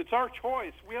 but it's our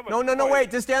choice. We have a No, choice.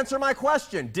 wait. Just answer my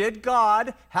question. Did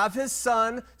God have his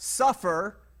son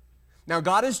suffer? Now,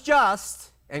 God is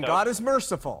just and God is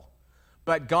merciful.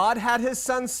 But God had his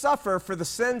son suffer for the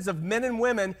sins of men and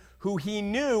women who he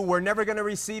knew were never going to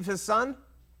receive his son?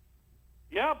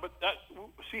 Yeah, but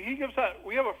he gives that,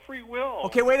 we have a free will.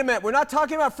 Okay, wait a minute. We're not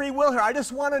talking about free will here. I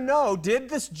just want to know, did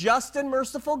this just and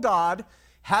merciful God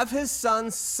have his son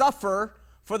suffer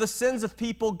for the sins of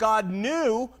people God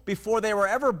knew before they were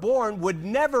ever born would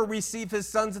never receive his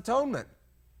son's atonement?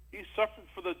 He suffered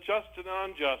for the just and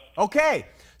unjust. Okay,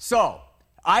 so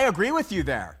I agree with you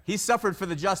there. He suffered for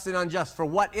the just and unjust. For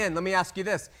what end? Let me ask you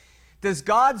this. Does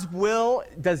God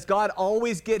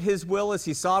always get his will? Is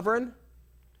he sovereign?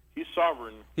 He's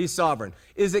sovereign. He's sovereign.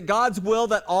 Is it God's will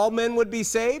that all men would be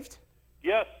saved?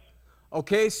 Yes.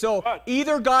 Okay, so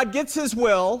either God gets his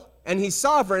will and he's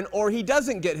sovereign, or he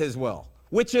doesn't get his will.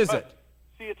 Which is it?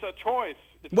 See, it's a choice.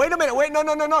 Wait a minute. Wait, no.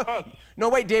 No,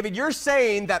 wait, David. You're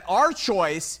saying that our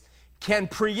choice can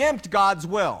preempt God's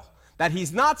will, that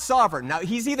he's not sovereign. Now,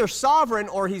 he's either sovereign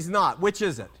or he's not. Which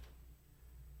is it?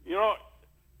 You know,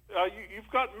 you've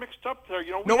got mixed up there.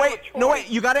 You know, No, wait.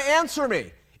 You got to answer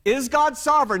me. Is God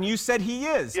sovereign? You said he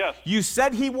is. Yes. You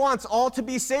said he wants all to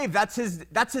be saved. That's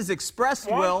his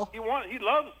expressed will. He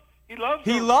loves.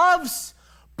 He them. loves,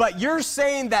 but you're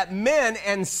saying that men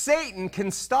and Satan can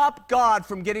stop God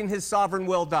from getting his sovereign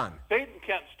will done. Satan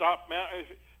can't stop, man.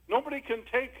 Nobody can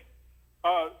take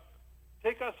us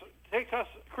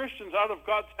Christians out of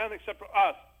God's hand except for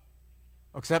us.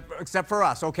 Except for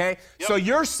us, okay? Yep. So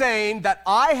you're saying that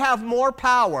I have more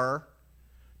power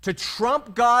to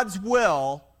trump God's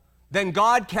will than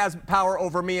God has power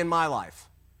over me in my life.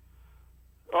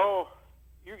 Oh,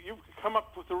 you've come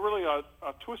up with a really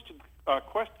twisted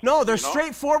question. No, they're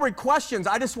straightforward questions.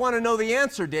 I just want to know the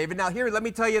answer, David. Now here, let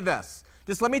me tell you this.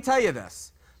 Let me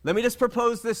just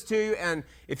propose this to you, and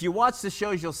if you watch the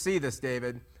shows, you'll see this,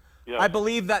 David. Yes. I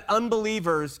believe that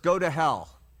unbelievers go to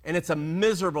hell, and it's a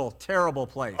miserable, terrible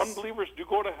place. Unbelievers do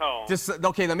go to hell.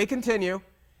 Okay, let me continue.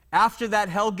 After that,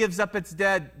 hell gives up its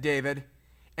dead, David,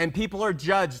 and people are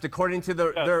judged according to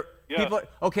their people.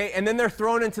 Okay, and then they're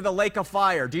thrown into the lake of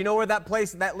fire. Do you know where that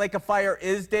lake of fire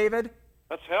is, David?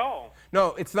 That's hell.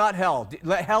 No, it's not hell.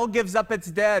 Hell gives up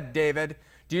its dead, David.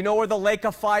 Do you know where the lake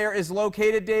of fire is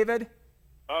located, David?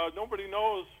 Nobody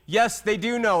knows. Yes, they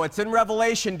do know. It's in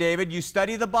Revelation, David. You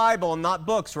study the Bible and not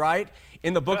books, right?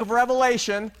 In the book of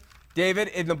Revelation, David,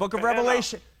 in the book of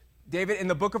Revelation,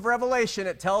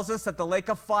 it tells us that the lake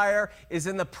of fire is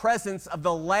in the presence of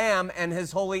the Lamb and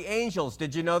his holy angels.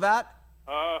 Did you know that?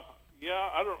 Yeah,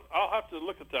 I'll have to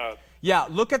look at that. Yeah,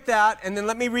 look at that, and then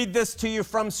let me read this to you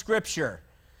from Scripture.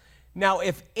 Now,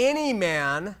 if any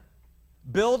man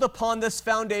build upon this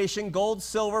foundation gold,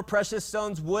 silver, precious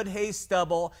stones, wood, hay,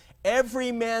 stubble.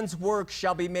 Every man's work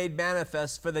shall be made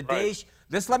manifest, for the day, Right.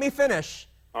 this let me finish.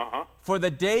 Uh-huh. For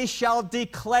the day shall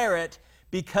declare it,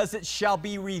 because it shall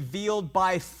be revealed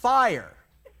by fire.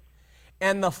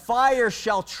 And the fire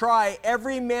shall try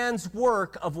every man's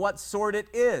work of what sort it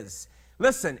is.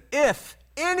 Listen, if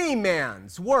any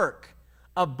man's work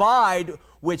abide,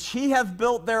 which he hath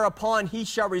built thereupon, he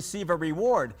shall receive a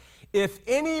reward. If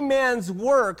any man's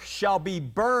work shall be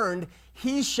burned,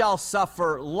 he shall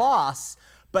suffer loss,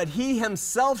 but he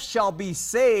himself shall be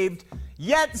saved,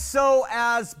 yet so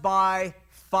as by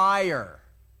fire.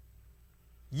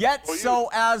 Yet Well, so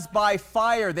as by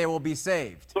fire they will be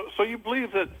saved. So you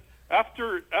believe that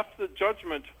after the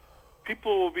judgment,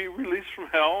 people will be released from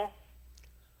hell?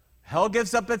 Hell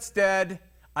gives up its dead.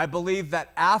 I believe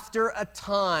that after a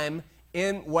time,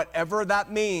 in whatever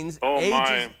that means, Oh, ages.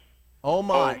 my. Oh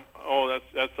my.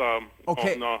 That's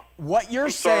Okay. Oh, no. What you're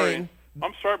I'm sorry. saying.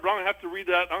 I'm sorry, but I'm gonna have to read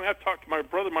that. I'm gonna have to talk to my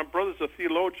brother. My brother's a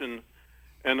theologian,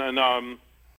 and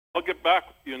I'll get back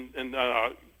with you and Okay,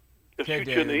 shoot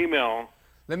you an David. email.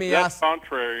 Let me That's ask.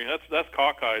 contrary. That's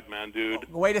cockeyed, man,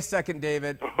 dude. Wait a second,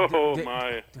 David. Oh D-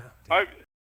 my! d-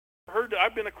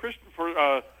 I've been a Christian for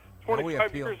we 25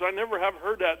 appeal. years. I never have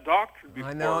heard that doctrine before.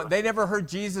 I know. They never heard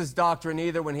Jesus' doctrine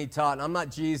either when he taught. And I'm not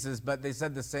Jesus, but they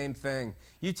said the same thing.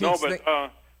 You teach No, but thi-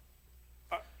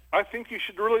 I think you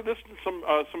should really listen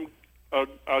to some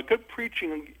good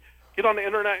preaching and get on the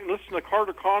internet and listen to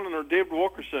Carter Condon or David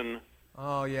Wilkerson.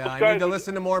 Oh, yeah. those I guys need to would-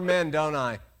 listen to more men, don't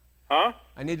I? Huh?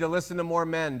 I need to listen to more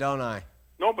men, don't I?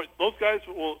 No, but those guys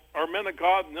are men of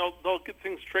God, and they'll get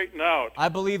things straightened out. I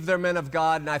believe they're men of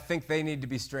God, and I think they need to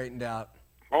be straightened out.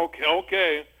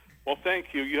 Okay. Well,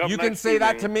 thank you. You have You a can nice say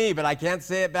that to evening. me, but I can't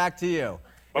say it back to you.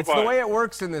 It's the Bye-bye. way it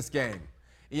works in this game.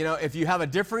 You know, if you have a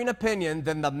differing opinion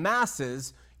than the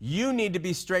masses, you need to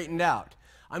be straightened out.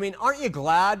 I mean, aren't you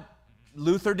glad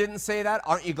Luther didn't say that?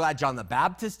 Aren't you glad John the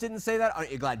Baptist didn't say that?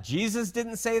 Aren't you glad Jesus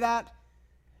didn't say that?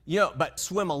 You know, but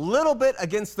swim a little bit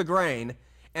against the grain,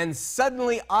 and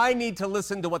suddenly I need to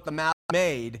listen to what the mass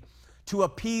made to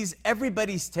appease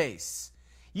everybody's tastes.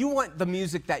 You want the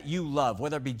music that you love,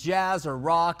 whether it be jazz or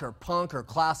rock or punk or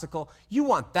classical. You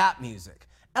want that music.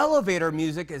 Elevator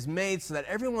music is made so that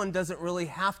everyone doesn't really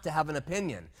have to have an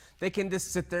opinion. They can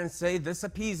just sit there and say, this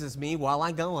appeases me while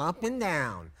I go up and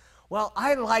down. Well,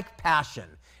 I like passion,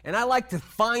 and I like to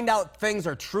find out things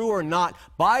are true or not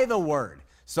by the word.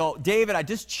 So, David, I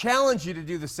just challenge you to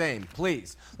do the same,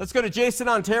 please. Let's go to Jason,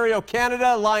 Ontario,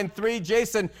 Canada, line 3.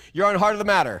 Jason, you're on Heart of the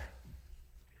Matter.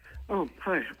 Oh,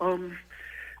 hi. I'm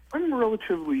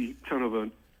relatively kind of a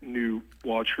new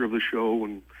watcher of the show,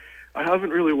 and I haven't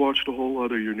really watched a whole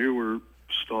lot of your newer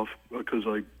stuff because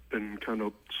I've been kind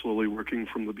of slowly working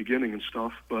from the beginning and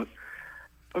stuff. But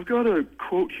I've got a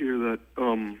quote here that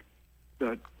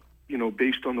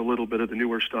based on a little bit of the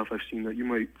newer stuff I've seen that you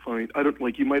might find.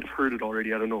 You might have heard it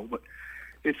already. I don't know, but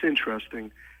it's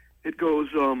interesting. It goes,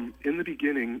 in the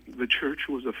beginning, the church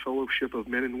was a fellowship of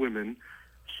men and women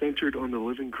centered on the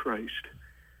living Christ.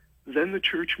 Then the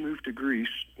church moved to Greece,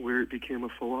 where it became a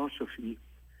philosophy.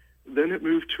 Then it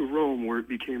moved to Rome, where it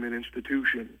became an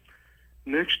institution.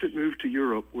 Next, it moved to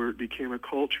Europe, where it became a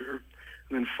culture.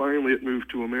 And then finally, it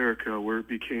moved to America, where it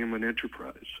became an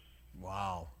enterprise.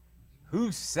 Wow.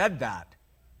 Who said that?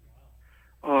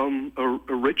 A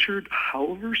Richard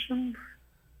Halverson?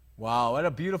 Wow, what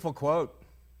a beautiful quote.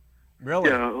 Really?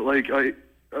 Yeah, like I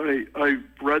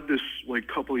read this like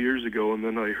a couple of years ago, and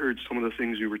then I heard some of the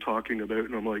things you were talking about,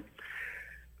 and I'm like,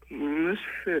 this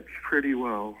fits pretty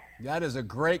well. That is a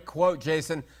great quote,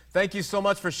 Jason. Thank you so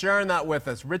much for sharing that with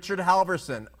us. Richard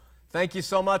Halverson. Thank you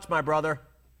so much, my brother.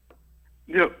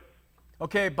 Yep.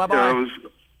 Okay, bye-bye. Yeah, I was.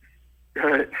 All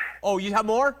right. Oh, you have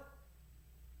more?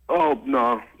 Oh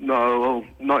no, well,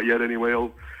 not yet. Anyway,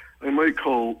 I might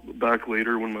call back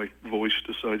later when my voice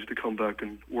decides to come back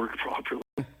and work properly.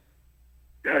 All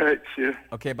right, see ya.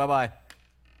 Okay, bye-bye.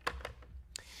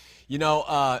 You know,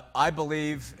 I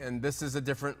believe, and this is a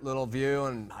different little view,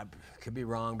 and I could be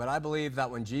wrong, but I believe that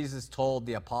when Jesus told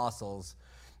the apostles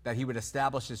that he would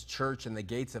establish his church and the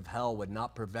gates of hell would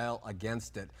not prevail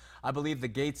against it, I believe the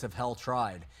gates of hell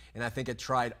tried. And I think it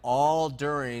tried all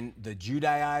during the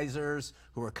Judaizers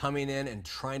who were coming in and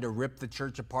trying to rip the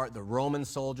church apart, the Roman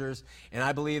soldiers. And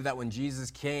I believe that when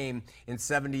Jesus came in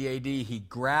 70 AD, he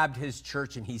grabbed his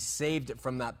church and he saved it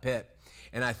from that pit.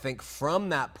 And I think from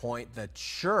that point, the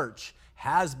church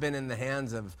has been in the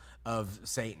hands of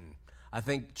Satan. I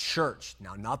think church,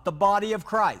 now not the body of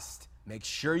Christ, make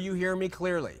sure you hear me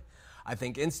clearly. I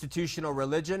think institutional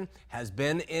religion has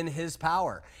been in his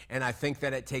power. And I think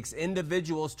that it takes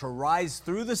individuals to rise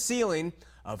through the ceiling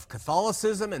of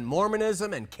Catholicism and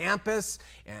Mormonism and campus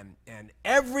and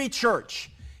every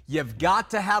church. You've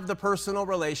got to have the personal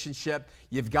relationship.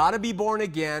 You've got to be born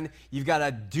again. You've got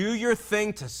to do your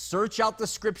thing to search out the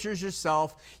scriptures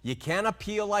yourself. You can't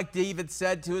appeal, like David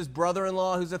said, to his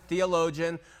brother-in-law who's a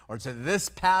theologian or to this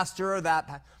pastor or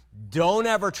that. Don't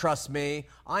ever trust me.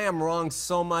 I am wrong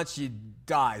so much you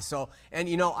die. So, and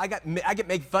you know, I get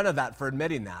made fun of that for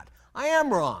admitting that. I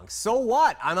am wrong. So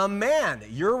what? I'm a man.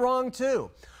 You're wrong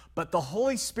too. But the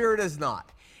Holy Spirit is not.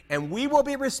 And we will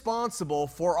be responsible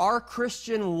for our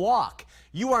Christian walk.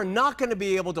 You are not going to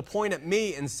be able to point at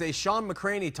me and say, Sean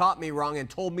McCraney taught me wrong and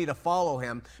told me to follow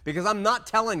him, because I'm not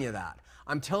telling you that.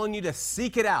 I'm telling you to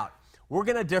seek it out. We're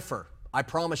going to differ. I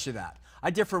promise you that. I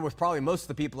differ with probably most of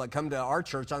the people that come to our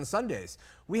church on Sundays.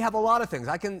 We have a lot of things.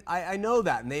 I know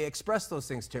that, and they express those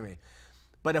things to me.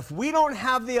 But if we don't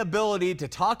have the ability to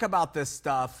talk about this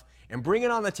stuff and bring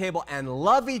it on the table and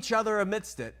love each other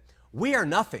amidst it, we are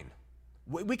nothing.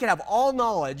 We can have all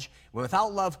knowledge, and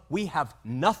without love, we have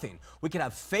nothing. We can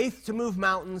have faith to move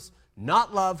mountains,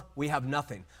 not love, we have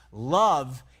nothing.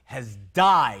 Love has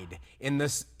died in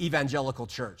this evangelical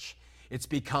church. It's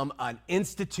become an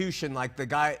institution, like the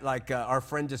guy, our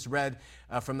friend just read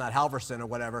from that Halverson or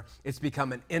whatever. It's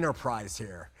become an enterprise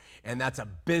here, and that's a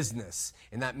business,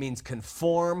 and that means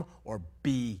conform or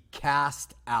be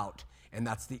cast out, and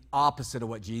that's the opposite of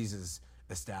what Jesus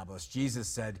established. Jesus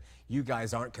said, you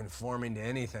guys aren't conforming to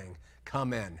anything.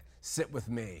 Come in, sit with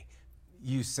me.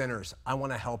 You sinners, I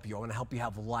want to help you. I want to help you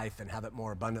have life and have it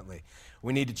more abundantly.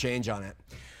 We need to change on it.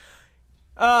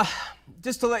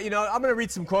 Just to let you know, I'm going to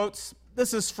read some quotes.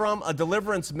 This is from a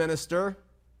deliverance minister,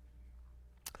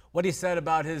 what he said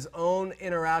about his own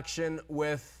interaction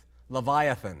with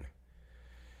Leviathan.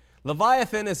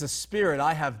 Leviathan is a spirit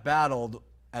I have battled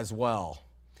as well.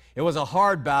 It was a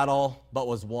hard battle, but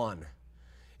was won.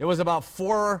 It was about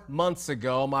 4 months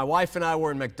ago. My wife and I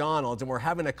were in McDonald's, and we're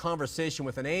having a conversation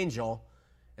with an angel,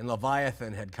 and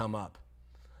Leviathan had come up.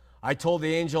 I told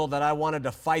the angel that I wanted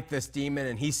to fight this demon,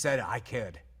 and he said I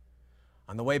could.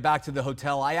 On the way back to the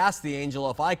hotel, I asked the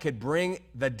angel if I could bring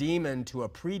the demon to a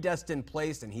predestined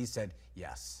place, and he said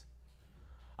yes.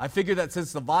 I figured that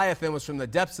since Leviathan was from the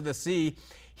depths of the sea,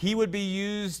 he would be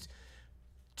used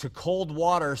to cold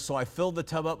water, so I filled the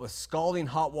tub up with scalding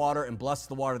hot water and blessed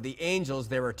the water. The angels,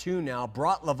 there were 2 now,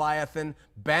 brought Leviathan,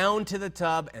 bound to the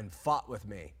tub, and fought with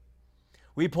me.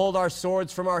 We pulled our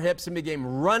swords from our hips and began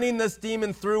running this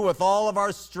demon through with all of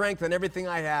our strength and everything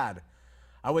I had.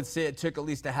 I would say it took at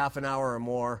least a half an hour or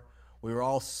more. We were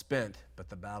all spent, but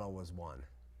the battle was won.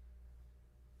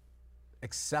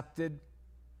 Accepted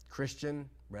Christian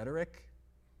rhetoric?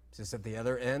 Is this at the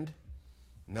other end?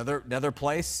 Another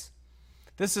place?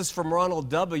 This is from Ronald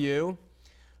W.,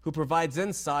 who provides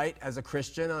insight as a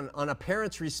Christian on a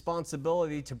parent's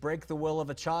responsibility to break the will of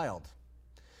a child.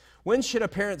 When should a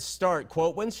parent start,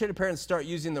 quote, when should a parent start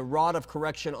using the rod of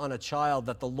correction on a child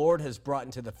that the Lord has brought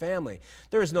into the family?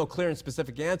 There is no clear and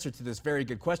specific answer to this very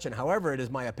good question. However, it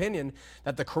is my opinion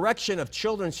that the correction of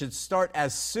children should start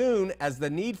as soon as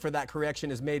the need for that correction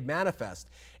is made manifest.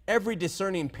 Every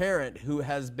discerning parent who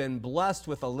has been blessed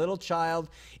with a little child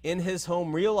in his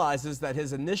home realizes that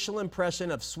his initial impression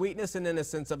of sweetness and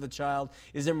innocence of the child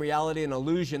is in reality an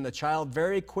illusion. The child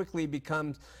very quickly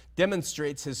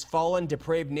demonstrates his fallen,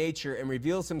 depraved nature and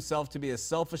reveals himself to be a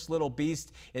selfish little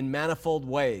beast in manifold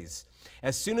ways.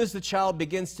 As soon as the child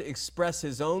begins to express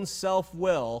his own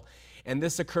self-will, and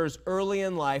this occurs early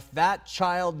in life, that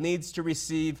child needs to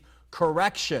receive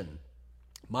correction.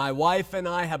 My wife and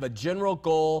I have a general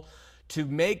goal to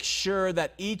make sure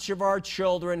that each of our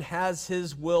children has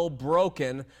his will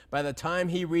broken by the time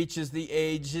he reaches the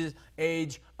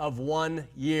age of 1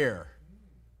 year.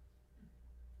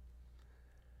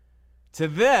 To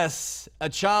this, a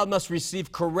child must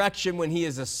receive correction when he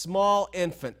is a small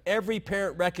infant. Every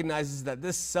parent recognizes that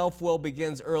this self-will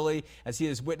begins early as he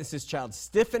has witnessed his child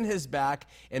stiffen his back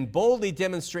and boldly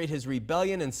demonstrate his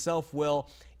rebellion and self-will,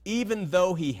 even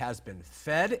though he has been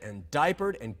fed and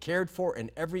diapered and cared for in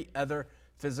every other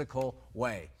physical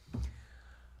way.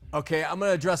 Okay, I'm going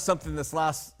to address something this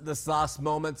last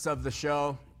moments of the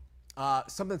show.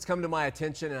 Something's come to my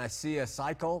attention, and I see a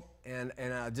cycle, and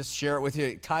I'll just share it with you.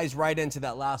 It ties right into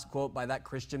that last quote by that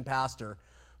Christian pastor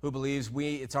who believes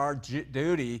it's our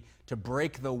duty to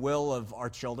break the will of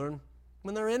our children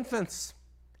when they're infants.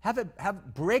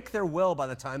 Break their will by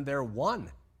the time they're 1.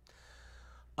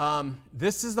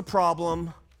 This is the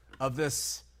problem of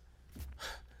this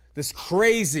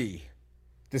crazy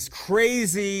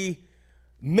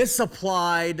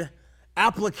misapplied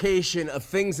application of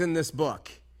things in this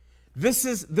book.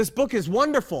 This book is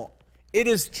wonderful. It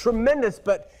is tremendous,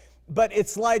 but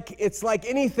it's like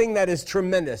anything that is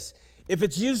tremendous. If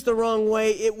it's used the wrong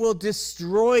way, it will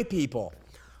destroy people.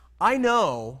 I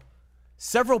know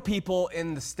several people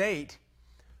in the state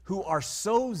who are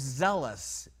so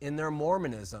zealous in their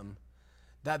Mormonism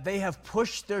that they have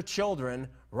pushed their children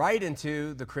right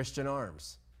into the Christian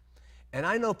arms. And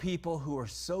I know people who are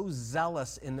so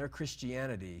zealous in their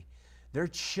Christianity, their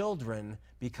children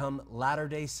become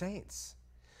Latter-day Saints.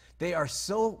 They are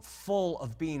so full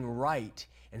of being right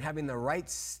and having the right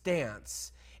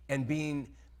stance and being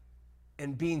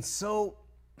so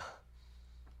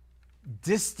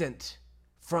distant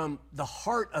from the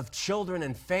heart of children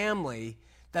and family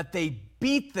that they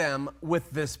beat them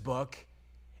with this book,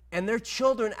 and their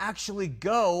children actually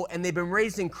go, and they've been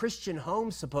raised in Christian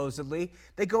homes supposedly,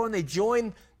 they go and they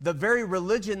join the very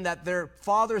religion that their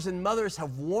fathers and mothers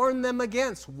have warned them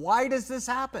against. Why does this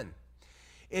happen?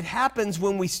 It happens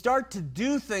when we start to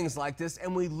do things like this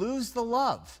and we lose the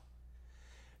love.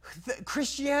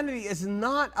 Christianity is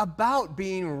not about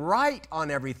being right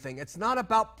on everything. It's not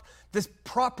about this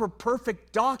proper,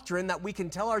 perfect doctrine that we can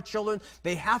tell our children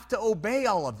they have to obey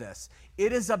all of this.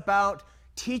 It is about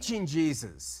teaching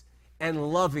Jesus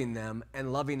and loving them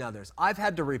and loving others. I've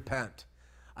had to repent.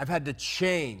 I've had to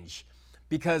change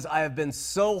because I have been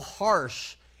so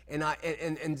harsh.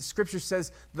 And Scripture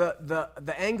says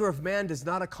the anger of man does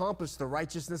not accomplish the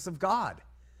righteousness of God.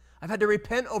 I've had to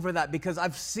repent over that because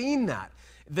I've seen that,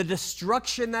 the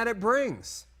destruction that it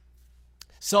brings.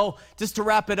 So just to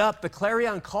wrap it up, the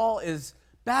clarion call is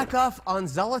back off on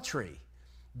zealotry.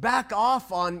 Back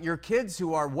off on your kids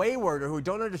who are wayward or who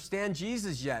don't understand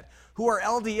Jesus yet, who are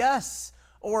LDS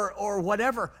or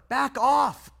whatever. Back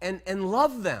off and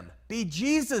love them. Be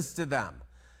Jesus to them.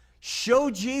 Show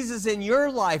Jesus in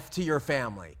your life to your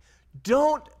family.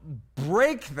 Don't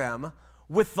break them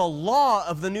with the law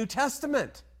of the New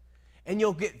Testament. And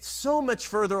you'll get so much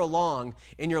further along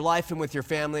in your life and with your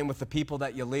family and with the people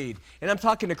that you lead. And I'm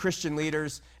talking to Christian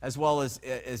leaders as well as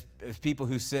people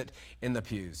who sit in the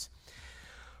pews.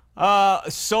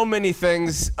 So many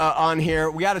things on here.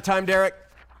 We out of time, Derek?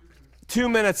 2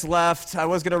 minutes left. I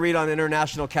was going to read on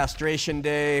International Castration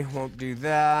Day. Won't do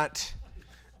that.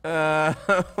 I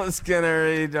was going to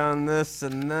read on this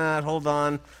and that. Hold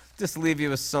on. Just leave you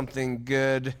with something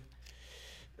good.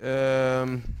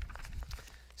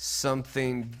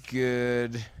 Something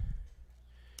good.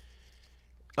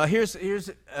 Here's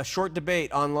a short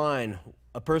debate online.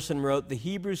 A person wrote, "The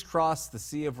Hebrews crossed the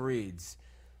Sea of Reeds."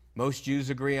 Most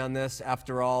Jews agree on this.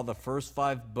 After all, the first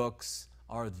 5 books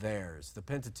are theirs. The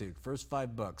Pentateuch, first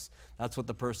 5 books. That's what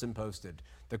the person posted.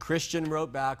 The Christian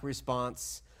wrote back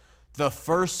response, "The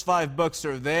first 5 books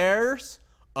are theirs?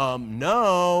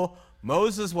 No.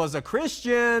 Moses was a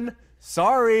Christian.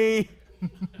 Sorry."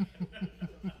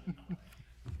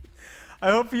 I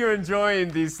hope you're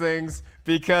enjoying these things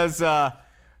because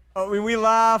we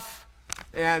laugh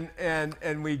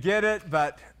and we get it,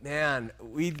 but man,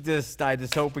 I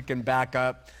just hope we can back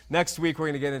up. Next week, we're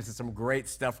going to get into some great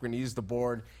stuff. We're going to use the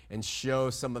board and show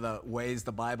some of the ways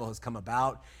the Bible has come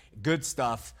about. Good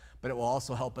stuff, but it will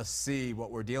also help us see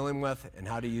what we're dealing with and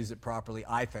how to use it properly,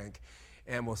 I think.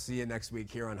 And we'll see you next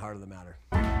week here on Heart of the Matter.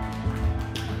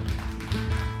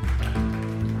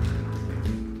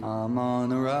 I'm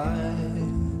on a ride,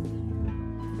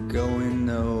 going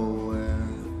nowhere.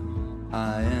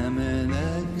 I am an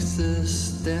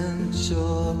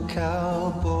existential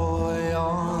cowboy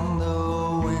on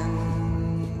the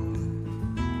wind,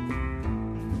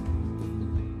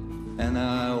 and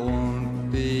I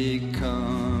won't be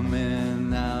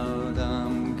coming out,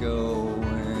 I'm going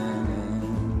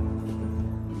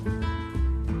in.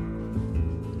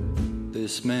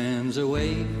 This man's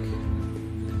awake,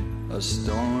 a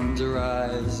storm's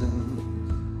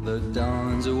arising, the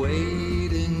dawn's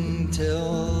awaiting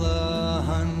till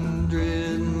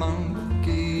 100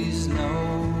 monkeys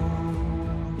know,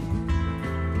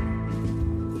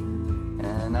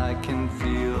 and I can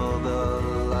feel the